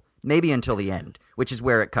crumble. Maybe until the end, which is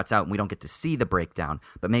where it cuts out and we don't get to see the breakdown,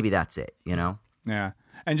 but maybe that's it, Yeah.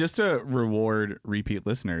 And just to reward repeat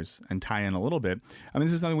listeners and tie in a little bit, I mean,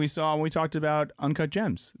 this is something we saw when we talked about Uncut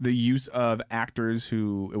Gems. The use of actors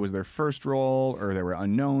who it was their first role or they were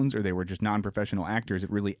unknowns or they were just non-professional actors.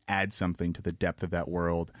 It really adds something to the depth of that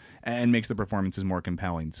world and makes the performances more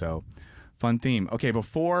compelling. So fun theme. Okay,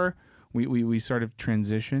 before we sort of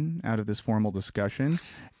transition out of this formal discussion,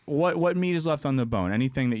 what meat is left on the bone?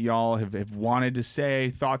 Anything that y'all have wanted to say,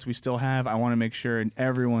 thoughts we still have? I want to make sure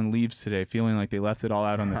everyone leaves today feeling like they left it all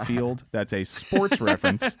out on the field. That's a sports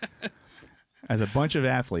reference as a bunch of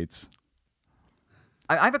athletes.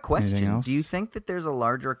 I have a question. Do you think that there's a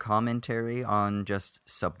larger commentary on just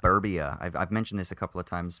suburbia? I've mentioned this a couple of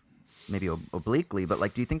times, maybe obliquely,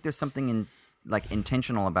 but do you think there's something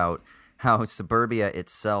intentional about how suburbia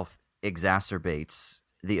itself exacerbates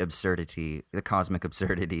the cosmic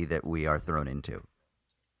absurdity that we are thrown into?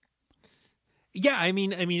 Yeah, I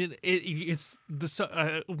mean, it's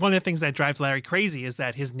one of the things that drives Larry crazy is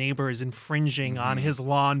that his neighbor is infringing on his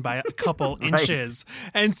lawn by a couple inches,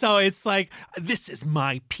 and so it's like, this is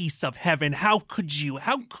my piece of heaven. How could you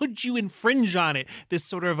infringe on it? This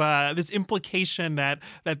sort of this implication that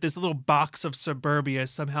this little box of suburbia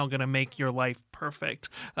is somehow going to make your life perfect,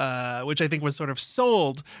 which I think was sort of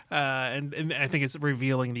sold, and I think it's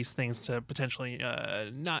revealing these things to potentially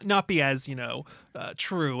not be as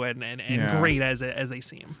true and great as they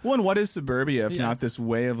seem. Well, and what is suburbia if not this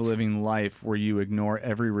way of living life where you ignore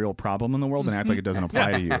every real problem in the world and act like it doesn't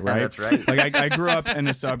apply to you, right? That's right. I grew up in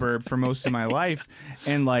a suburb for most of my life,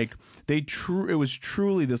 and it was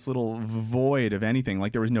truly this little void of anything.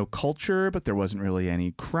 There was no culture, but there wasn't really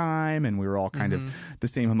any crime, and we were all kind of the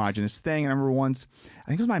same homogenous thing. And I remember once, I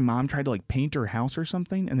think it was my mom tried to paint her house or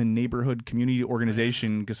something, and the neighborhood community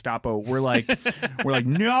organization Gestapo were like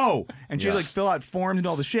no, and she would fill out forms and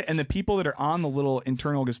all the shit. And the people that are on the little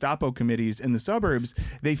internal Gestapo committees in the suburbs,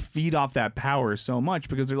 they feed off that power so much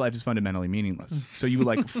because their life is fundamentally meaningless. So you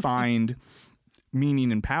would find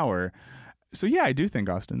meaning and power. So yeah, I do think,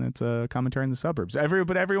 Austin, that's a commentary on the suburbs.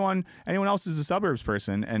 Anyone else is a suburbs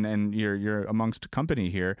person, and you're amongst company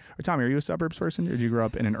here. Or Tommy, are you a suburbs person, or did you grow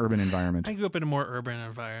up in an urban environment? I grew up in a more urban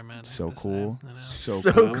environment. So cool. So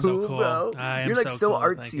cool. cool, bro. I am You're like so cool.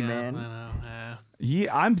 artsy, Thank you. man. I know.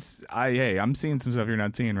 Yeah. Yeah, I'm seeing some stuff you're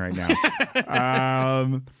not seeing right now.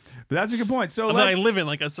 But that's a good point. So Although I live in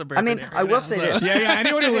like a suburban area I will now, say so- this. Yeah.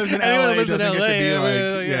 Anyone who lives in Anyone LA who lives in doesn't get to be LA,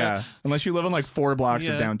 like, yeah. unless you live in like 4 blocks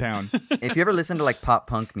of Yeah. downtown. If you ever listen to like pop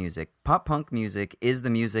punk music is the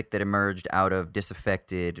music that emerged out of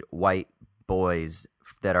disaffected white boys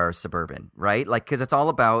that are suburban, right? Like, because it's all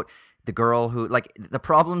about the girl who, like, the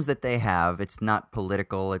problems that they have. It's not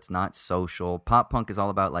political, it's not social. Pop punk is all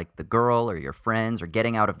about like the girl or your friends or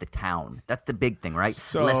getting out of the town. That's the big thing, right?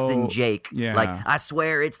 So, Less Than Jake. yeah. Like, I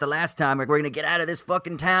swear it's the last time we're gonna get out of this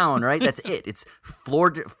fucking town, right? That's it. It's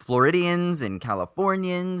Floridians and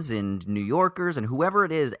Californians and New Yorkers and whoever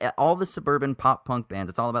it is, all the suburban pop punk bands.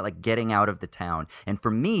 It's all about like getting out of the town. And for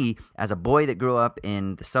me, as a boy that grew up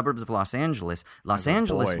in the suburbs of Los Angeles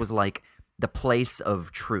boy. was like the place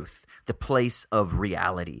of truth, the place of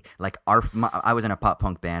reality. Like I was in a pop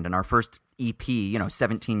punk band, and our first EP,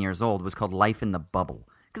 17 years old, was called Life in the Bubble.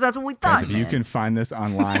 Because that's what we thought. Guys, if you man. can find this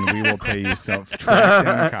online, we will pay you. Track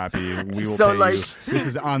down a copy. We will So, pay like- you. This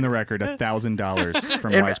is on the record, $1,000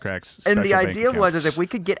 from And- Wisecracks. And the special bank idea account. was, is if we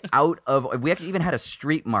could get out of, we actually even had a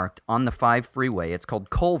street marked on the 5 freeway. It's called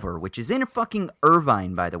Culver, which is in fucking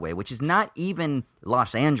Irvine, by the way, which is not even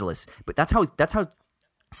Los Angeles, but that's how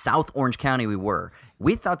South Orange County we were.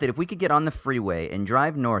 We thought that if we could get on the freeway and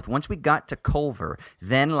drive north, once we got to Culver,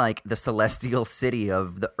 then like the celestial city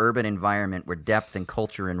of the urban environment where depth and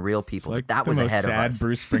culture and real people, like that the was most ahead sad of us.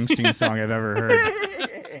 Bruce Springsteen song I've ever heard.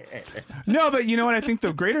 No, but you know what? I think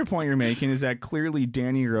the greater point you're making is that clearly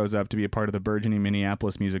Danny grows up to be a part of the burgeoning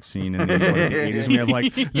Minneapolis music scene in the 80s. We have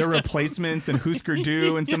like the Replacements and Husker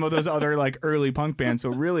Du and some of those other like early punk bands. So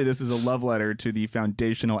really, this is a love letter to the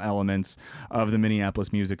foundational elements of the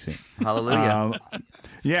Minneapolis music scene. Hallelujah.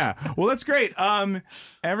 Yeah. Well, that's great.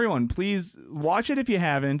 Everyone, please watch it if you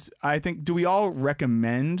haven't. I think, do we all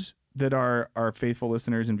recommend that our faithful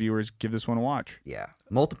listeners and viewers give this one a watch? Yeah.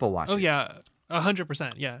 Multiple watches. Oh yeah,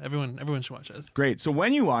 100%. Yeah, everyone should watch it. Great. So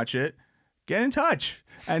when you watch it, get in touch.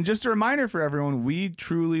 And just a reminder for everyone, we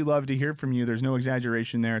truly love to hear from you. There's no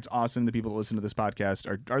exaggeration there. It's awesome. The people that listen to this podcast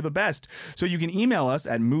are the best. So you can email us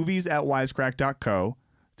at movies@wisecrack.co.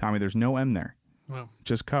 Tommy, there's no M there. Wow,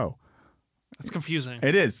 Just co. that's confusing.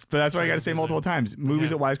 It is, but that's why I got to say confusing. multiple times.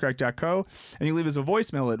 Movies@wisecrack.co. And you leave us a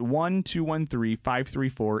voicemail at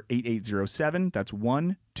 1-213-534-8807. That's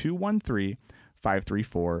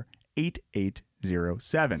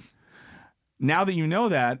 1-213-534-8807. Now that you know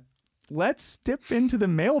that, let's dip into the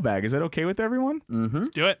mailbag. Is that okay with everyone? Let's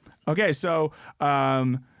do it. Okay, so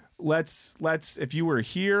let's if you were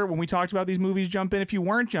here when we talked about these movies, jump in. If you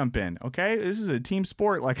weren't, jump in. Okay, this is a team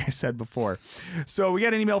sport, like I said before. So we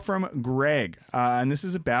got an email from Greg, and this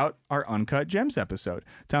is about our Uncut Gems episode.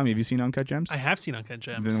 Tell me, have you seen Uncut Gems? I have seen Uncut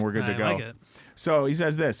Gems. Then we're good to I go. like it. So he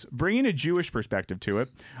says this, bringing a Jewish perspective to it,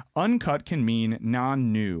 uncut can mean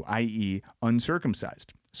non-new, i.e.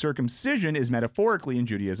 uncircumcised. Circumcision is metaphorically in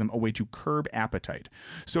Judaism a way to curb appetite.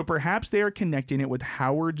 So perhaps they are connecting it with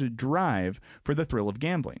Howard's drive for the thrill of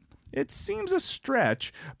gambling. It seems a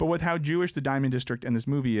stretch, but with how Jewish the Diamond District and this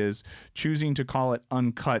movie is, choosing to call it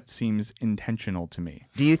uncut seems intentional to me.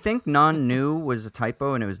 Do you think non-new was a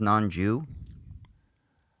typo and it was non-Jew?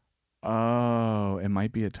 Oh, it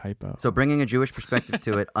might be a typo. So bringing a Jewish perspective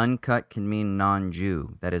to it, uncut can mean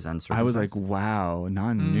non-Jew. That is uncircumcised. I was like, wow,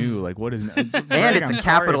 non-new. Like, what is... and it's a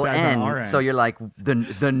capital N, so you're like,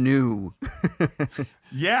 the new.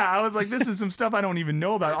 Yeah, I was like, this is some stuff I don't even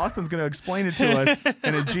know about. Austin's going to explain it to us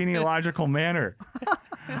in a genealogical manner.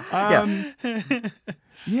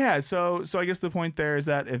 Yeah, so I guess the point there is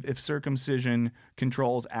that if circumcision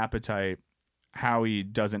controls appetite, Howie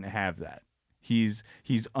doesn't have that. He's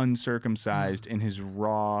uncircumcised in his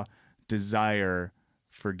raw desire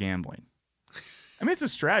for gambling. I mean, it's a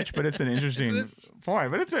stretch, but it's an interesting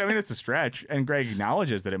point. But it's a stretch, and Greg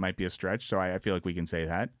acknowledges that it might be a stretch, so I feel like we can say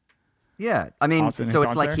that. Yeah, I mean, Austin, so any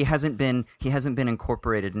it's thoughts like there? he hasn't been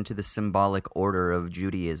incorporated into the symbolic order of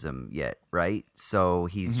Judaism yet, right? So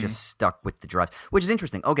he's just stuck with the drive, which is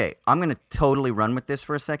interesting. Okay, I'm gonna totally run with this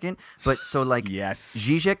for a second, but so like, Yes.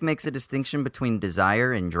 Zizek makes a distinction between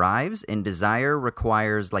desire and drives, and desire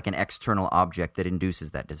requires like an external object that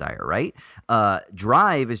induces that desire, right?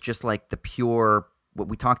 Drive is just like the pure what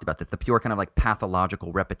we talked about, the pure kind of like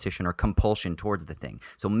pathological repetition or compulsion towards the thing.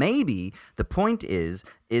 So maybe the point is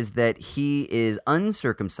that he is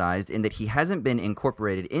uncircumcised in that he hasn't been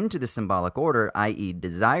incorporated into the symbolic order, i.e.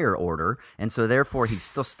 desire order, and so therefore he's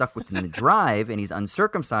still stuck within the drive and he's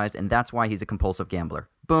uncircumcised, and that's why he's a compulsive gambler.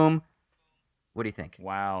 Boom. What do you think?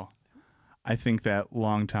 Wow. I think that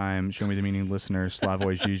longtime Show Me the Meaning listener,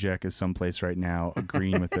 Slavoj Žižek, is someplace right now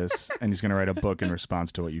agreeing with this, and he's going to write a book in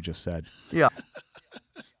response to what you just said. Yeah.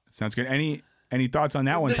 Sounds good. Any thoughts on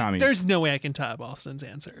that one, Tommy? There's no way I can top Austin's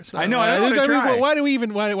answer. So, I know. I want to try. Why do we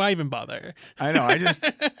even? Why even bother? I know. I just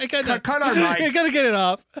cut our mics. I gotta get it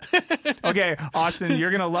off. Okay, Austin,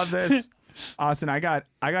 you're gonna love this. Austin, I got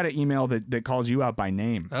an email that calls you out by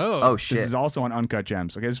name. Oh shit. This is also on Uncut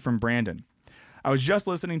Gems. Okay, this is from Brandon. I was just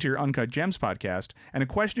listening to your Uncut Gems podcast, and a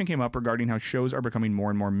question came up regarding how shows are becoming more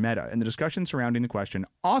and more meta. In the discussion surrounding the question,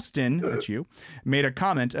 Austin, that's you, made a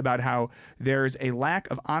comment about how there's a lack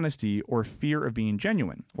of honesty or fear of being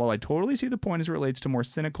genuine. While I totally see the point as it relates to more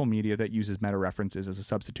cynical media that uses meta references as a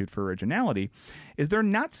substitute for originality, is there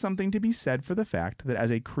not something to be said for the fact that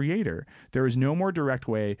as a creator, there is no more direct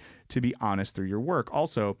way to be honest through your work?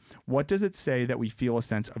 Also, what does it say that we feel a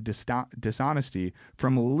sense of dishonesty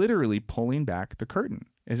from literally pulling back the curtain?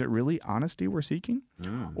 Is it really honesty we're seeking?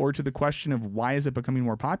 Or to the question of why is it becoming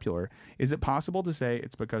more popular, is it possible to say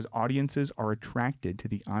it's because audiences are attracted to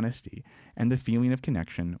the honesty and the feeling of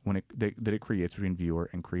connection that it creates between viewer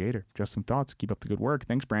and creator? Just some thoughts. Keep up the good work.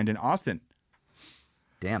 Thanks, Brandon. Austin.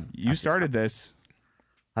 Damn. You started this.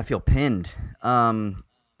 I feel pinned.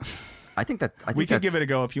 I think we could give it a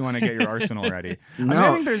go if you want to get your arsenal ready. No,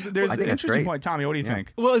 I think there's an that's interesting great. point. Tommy, what do you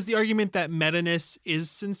think? Well, is the argument that meta-ness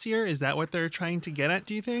is sincere? Is that what they're trying to get at,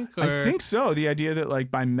 do you think? Or... I think so. The idea that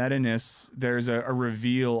like by meta-ness, there's a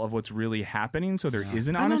reveal of what's really happening, so there is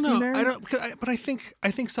an honesty there. But I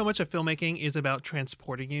think so much of filmmaking is about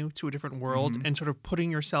transporting you to a different world and sort of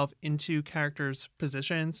putting yourself into characters'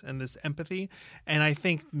 positions and this empathy. And I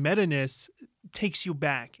think meta-ness takes you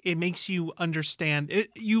back. It makes you understand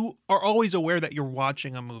it. You are always aware that you're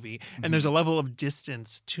watching a movie and there's a level of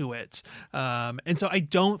distance to it. And so I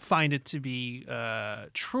don't find it to be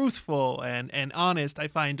truthful and honest. I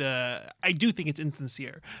do think it's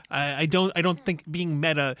insincere. I don't think being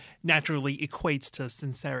meta naturally equates to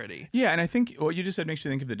sincerity. Yeah, and I think what you just said makes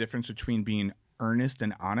you think of the difference between being earnest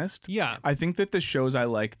and honest. Yeah. I think that the shows I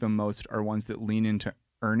like the most are ones that lean into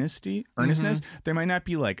earnestness. They might not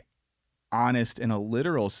be like honest in a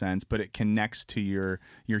literal sense, but it connects to your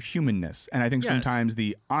humanness. And I think sometimes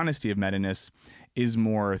the honesty of meta-ness is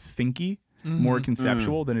more thinky, more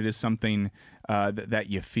conceptual than it is something that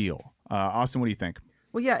you feel. Austin, what do you think?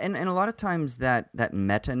 Well, yeah, and a lot of times that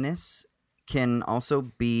meta-ness can also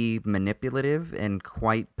be manipulative and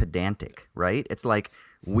quite pedantic, right? It's like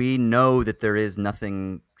we know that there is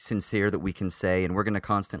nothing sincere that we can say, and we're going to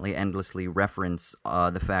constantly, endlessly reference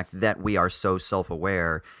the fact that we are so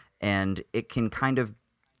self-aware, and it can kind of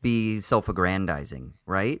be self-aggrandizing,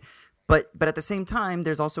 right? But at the same time,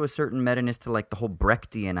 there's also a certain meta-ness to like the whole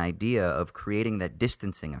Brechtian idea of creating that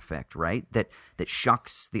distancing effect, right? That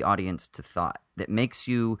shocks the audience to thought,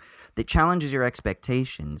 that challenges your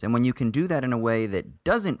expectations. And when you can do that in a way that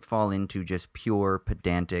doesn't fall into just pure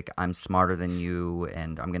pedantic, I'm smarter than you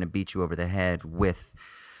and I'm going to beat you over the head with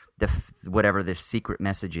whatever this secret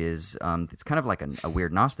message is, it's kind of like a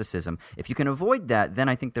weird Gnosticism. If you can avoid that, then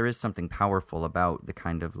I think there is something powerful about the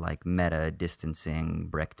kind of like meta, distancing,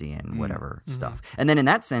 Brechtian, whatever stuff. And then in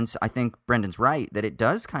that sense, I think Brendan's right that it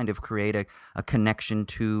does kind of create a connection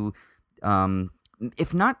to,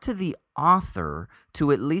 if not to the author,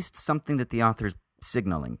 to at least something that the author's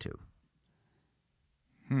signaling to.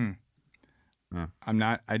 Yeah.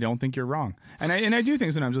 I don't think you're wrong. And I do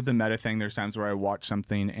think sometimes with the meta thing, there's times where I watch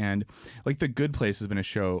something and like The Good Place has been a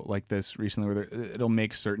show like this recently where it'll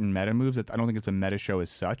make certain meta moves. I don't think it's a meta show as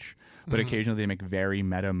such, but occasionally they make very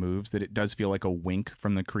meta moves that it does feel like a wink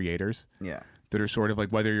from the creators. Yeah. That are sort of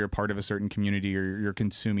like whether you're part of a certain community or you're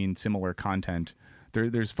consuming similar content,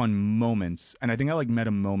 there's fun moments. And I think I like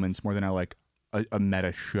meta moments more than I like a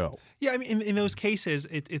meta show. Yeah, I mean, in those cases,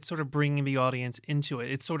 it's sort of bringing the audience into it.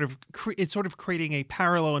 It's sort of creating a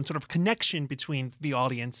parallel and sort of connection between the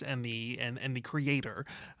audience and the creator,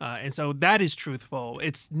 and so that is truthful.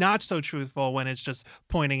 It's not so truthful when it's just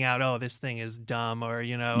pointing out, oh, this thing is dumb, or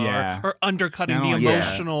or undercutting the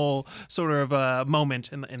emotional sort of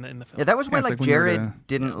moment in the film. Yeah, that was why like Jared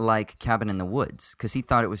didn't like Cabin in the Woods because he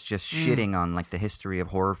thought it was just shitting on like the history of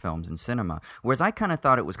horror films and cinema, whereas I kind of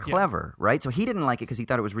thought it was clever, right? So he didn't like it because he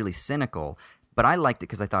thought it was really cynical, but I liked it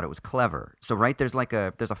because I thought it was clever. So right there's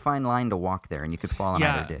a fine line to walk there, and you could fall in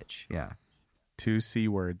either ditch. Yeah, 2 C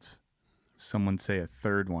words: Someone say a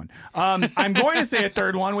third one. I'm going to say a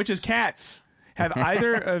third one, which is Cats. Have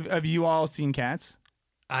either of you all seen Cats?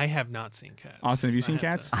 I have not seen Cats. Austin, have you seen I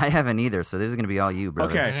have Cats? to- I haven't either, so this is going to be all you,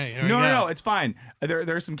 brother. Okay. Okay, here we No, go. it's fine.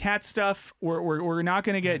 There's some cat stuff. We're not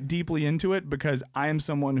going to get deeply into it because I am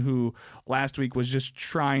someone who last week was just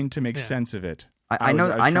trying to make sense of it. I know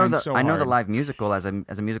the hard. live musical as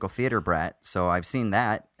a musical theater brat, so I've seen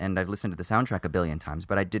that and I've listened to the soundtrack a billion times,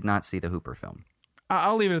 but I did not see the Hooper film.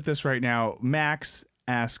 I'll leave it at this right now. Max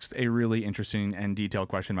asks a really interesting and detailed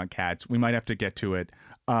question about Cats. We might have to get to it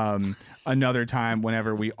another time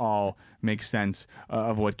whenever we all make sense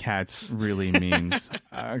of what Cats really means,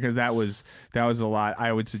 because that was a lot.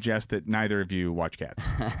 I would suggest that neither of you watch Cats.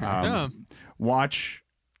 Watch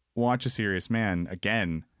A Serious Man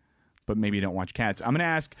again, but maybe don't watch Cats. I'm going to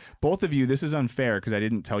ask both of you. This is unfair because I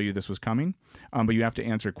didn't tell you this was coming, but you have to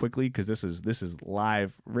answer quickly because this is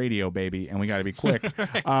live radio, baby, and we got to be quick.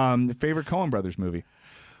 Favorite Coen Brothers movie?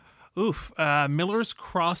 Oof. Miller's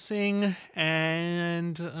Crossing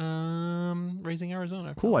and Raising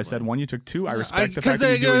Arizona. Cool. I said probably. one. You took two. I respect the Because fact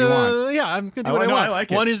that you do what you want. Yeah, I'm going to do Oh, what I no, want. I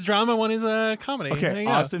like it. One is drama, one is a comedy. There Okay, you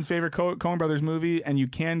go. Austin, favorite Coen Brothers movie, and you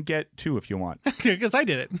can get two if you want. Because I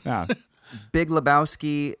did it. Yeah. Big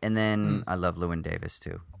Lebowski, and then I love Llewyn Davis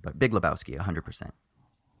too, but Big Lebowski, 100%.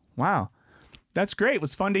 Wow. That's great. It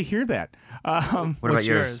was fun to hear that. What about What's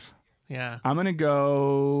yours? Yeah. I'm going to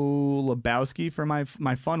go Lebowski for my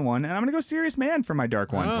fun one, and I'm going to go Serious Man for my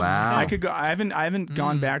dark one. Oh, Wow. I could go. I haven't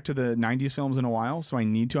gone back to the 90s films in a while, so I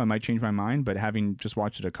need to. I might change my mind, but having just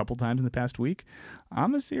watched it a couple times in the past week,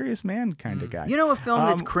 I'm a Serious Man kind of guy. You know a film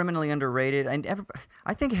that's criminally underrated?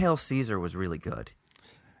 I think Hail Caesar was really good.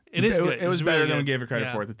 It is good. It was It's better really than we good. gave it credit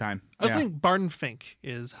Yeah. for at the time. I also Yeah. think Barton Fink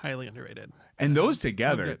is highly underrated. And those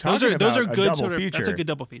together, Those talking are about a good. double Sort of, feature. that's a good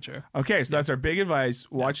double feature. Okay, so that's our big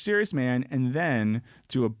advice. Watch Serious Man and then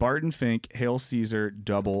do a Barton Fink Hail Caesar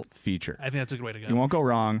double feature. I think that's a good way to go. You won't go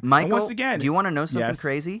wrong. Michael, and once again, do you want to know something yes.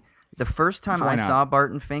 crazy? The first time Why I not? saw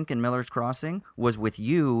Barton Fink in Miller's Crossing was with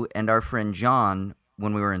you and our friend John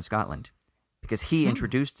when we were in Scotland, because he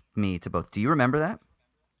introduced me to both. Do you remember that?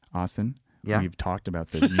 Austin, Yeah. we've talked about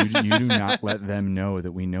this. You do not let them know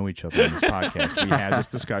that we know each other on this podcast. We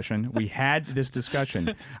had this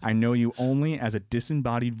discussion. I know you only as a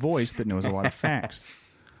disembodied voice that knows a lot of facts.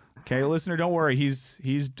 Okay, listener, don't worry. He's.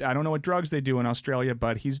 I don't know what drugs they do in Australia,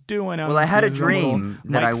 but he's doing them. Well, I had a There's little dream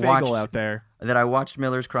that Mike I Fagel watched out there.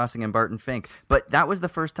 Miller's Crossing and Barton Fink, but that was the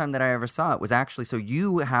first time that I ever saw it. Was actually so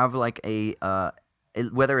you have like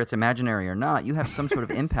whether it's imaginary or not, you have some sort of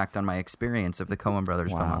impact on my experience of the Coen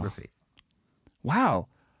Brothers filmography. Wow.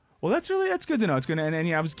 Well, that's good to know. It's gonna and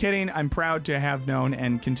yeah, I was kidding. I'm proud to have known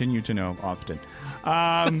and continue to know Austin.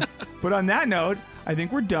 But on that note, I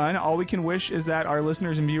think we're done. All we can wish is that our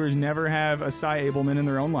listeners and viewers never have a Cy Abelman in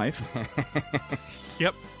their own life.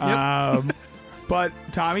 Yep. But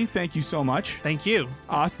Tommy, thank you so much. Thank you.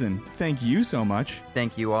 Austin, thank you so much.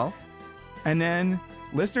 Thank you all. And then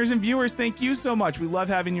listeners and viewers, thank you so much. We love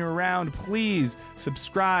having you around. Please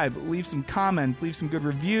subscribe, leave some comments, leave some good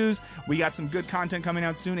reviews. We got some good content coming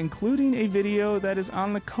out soon, including a video that is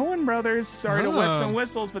on the Coen Brothers. Sorry to wet some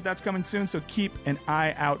whistles, but that's coming soon, so keep an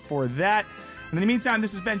eye out for that. And in the meantime,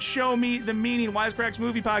 this has been Show Me the Meaning, Wisecracks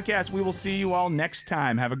Movie Podcast. We will see you all next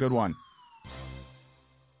time. Have a good one.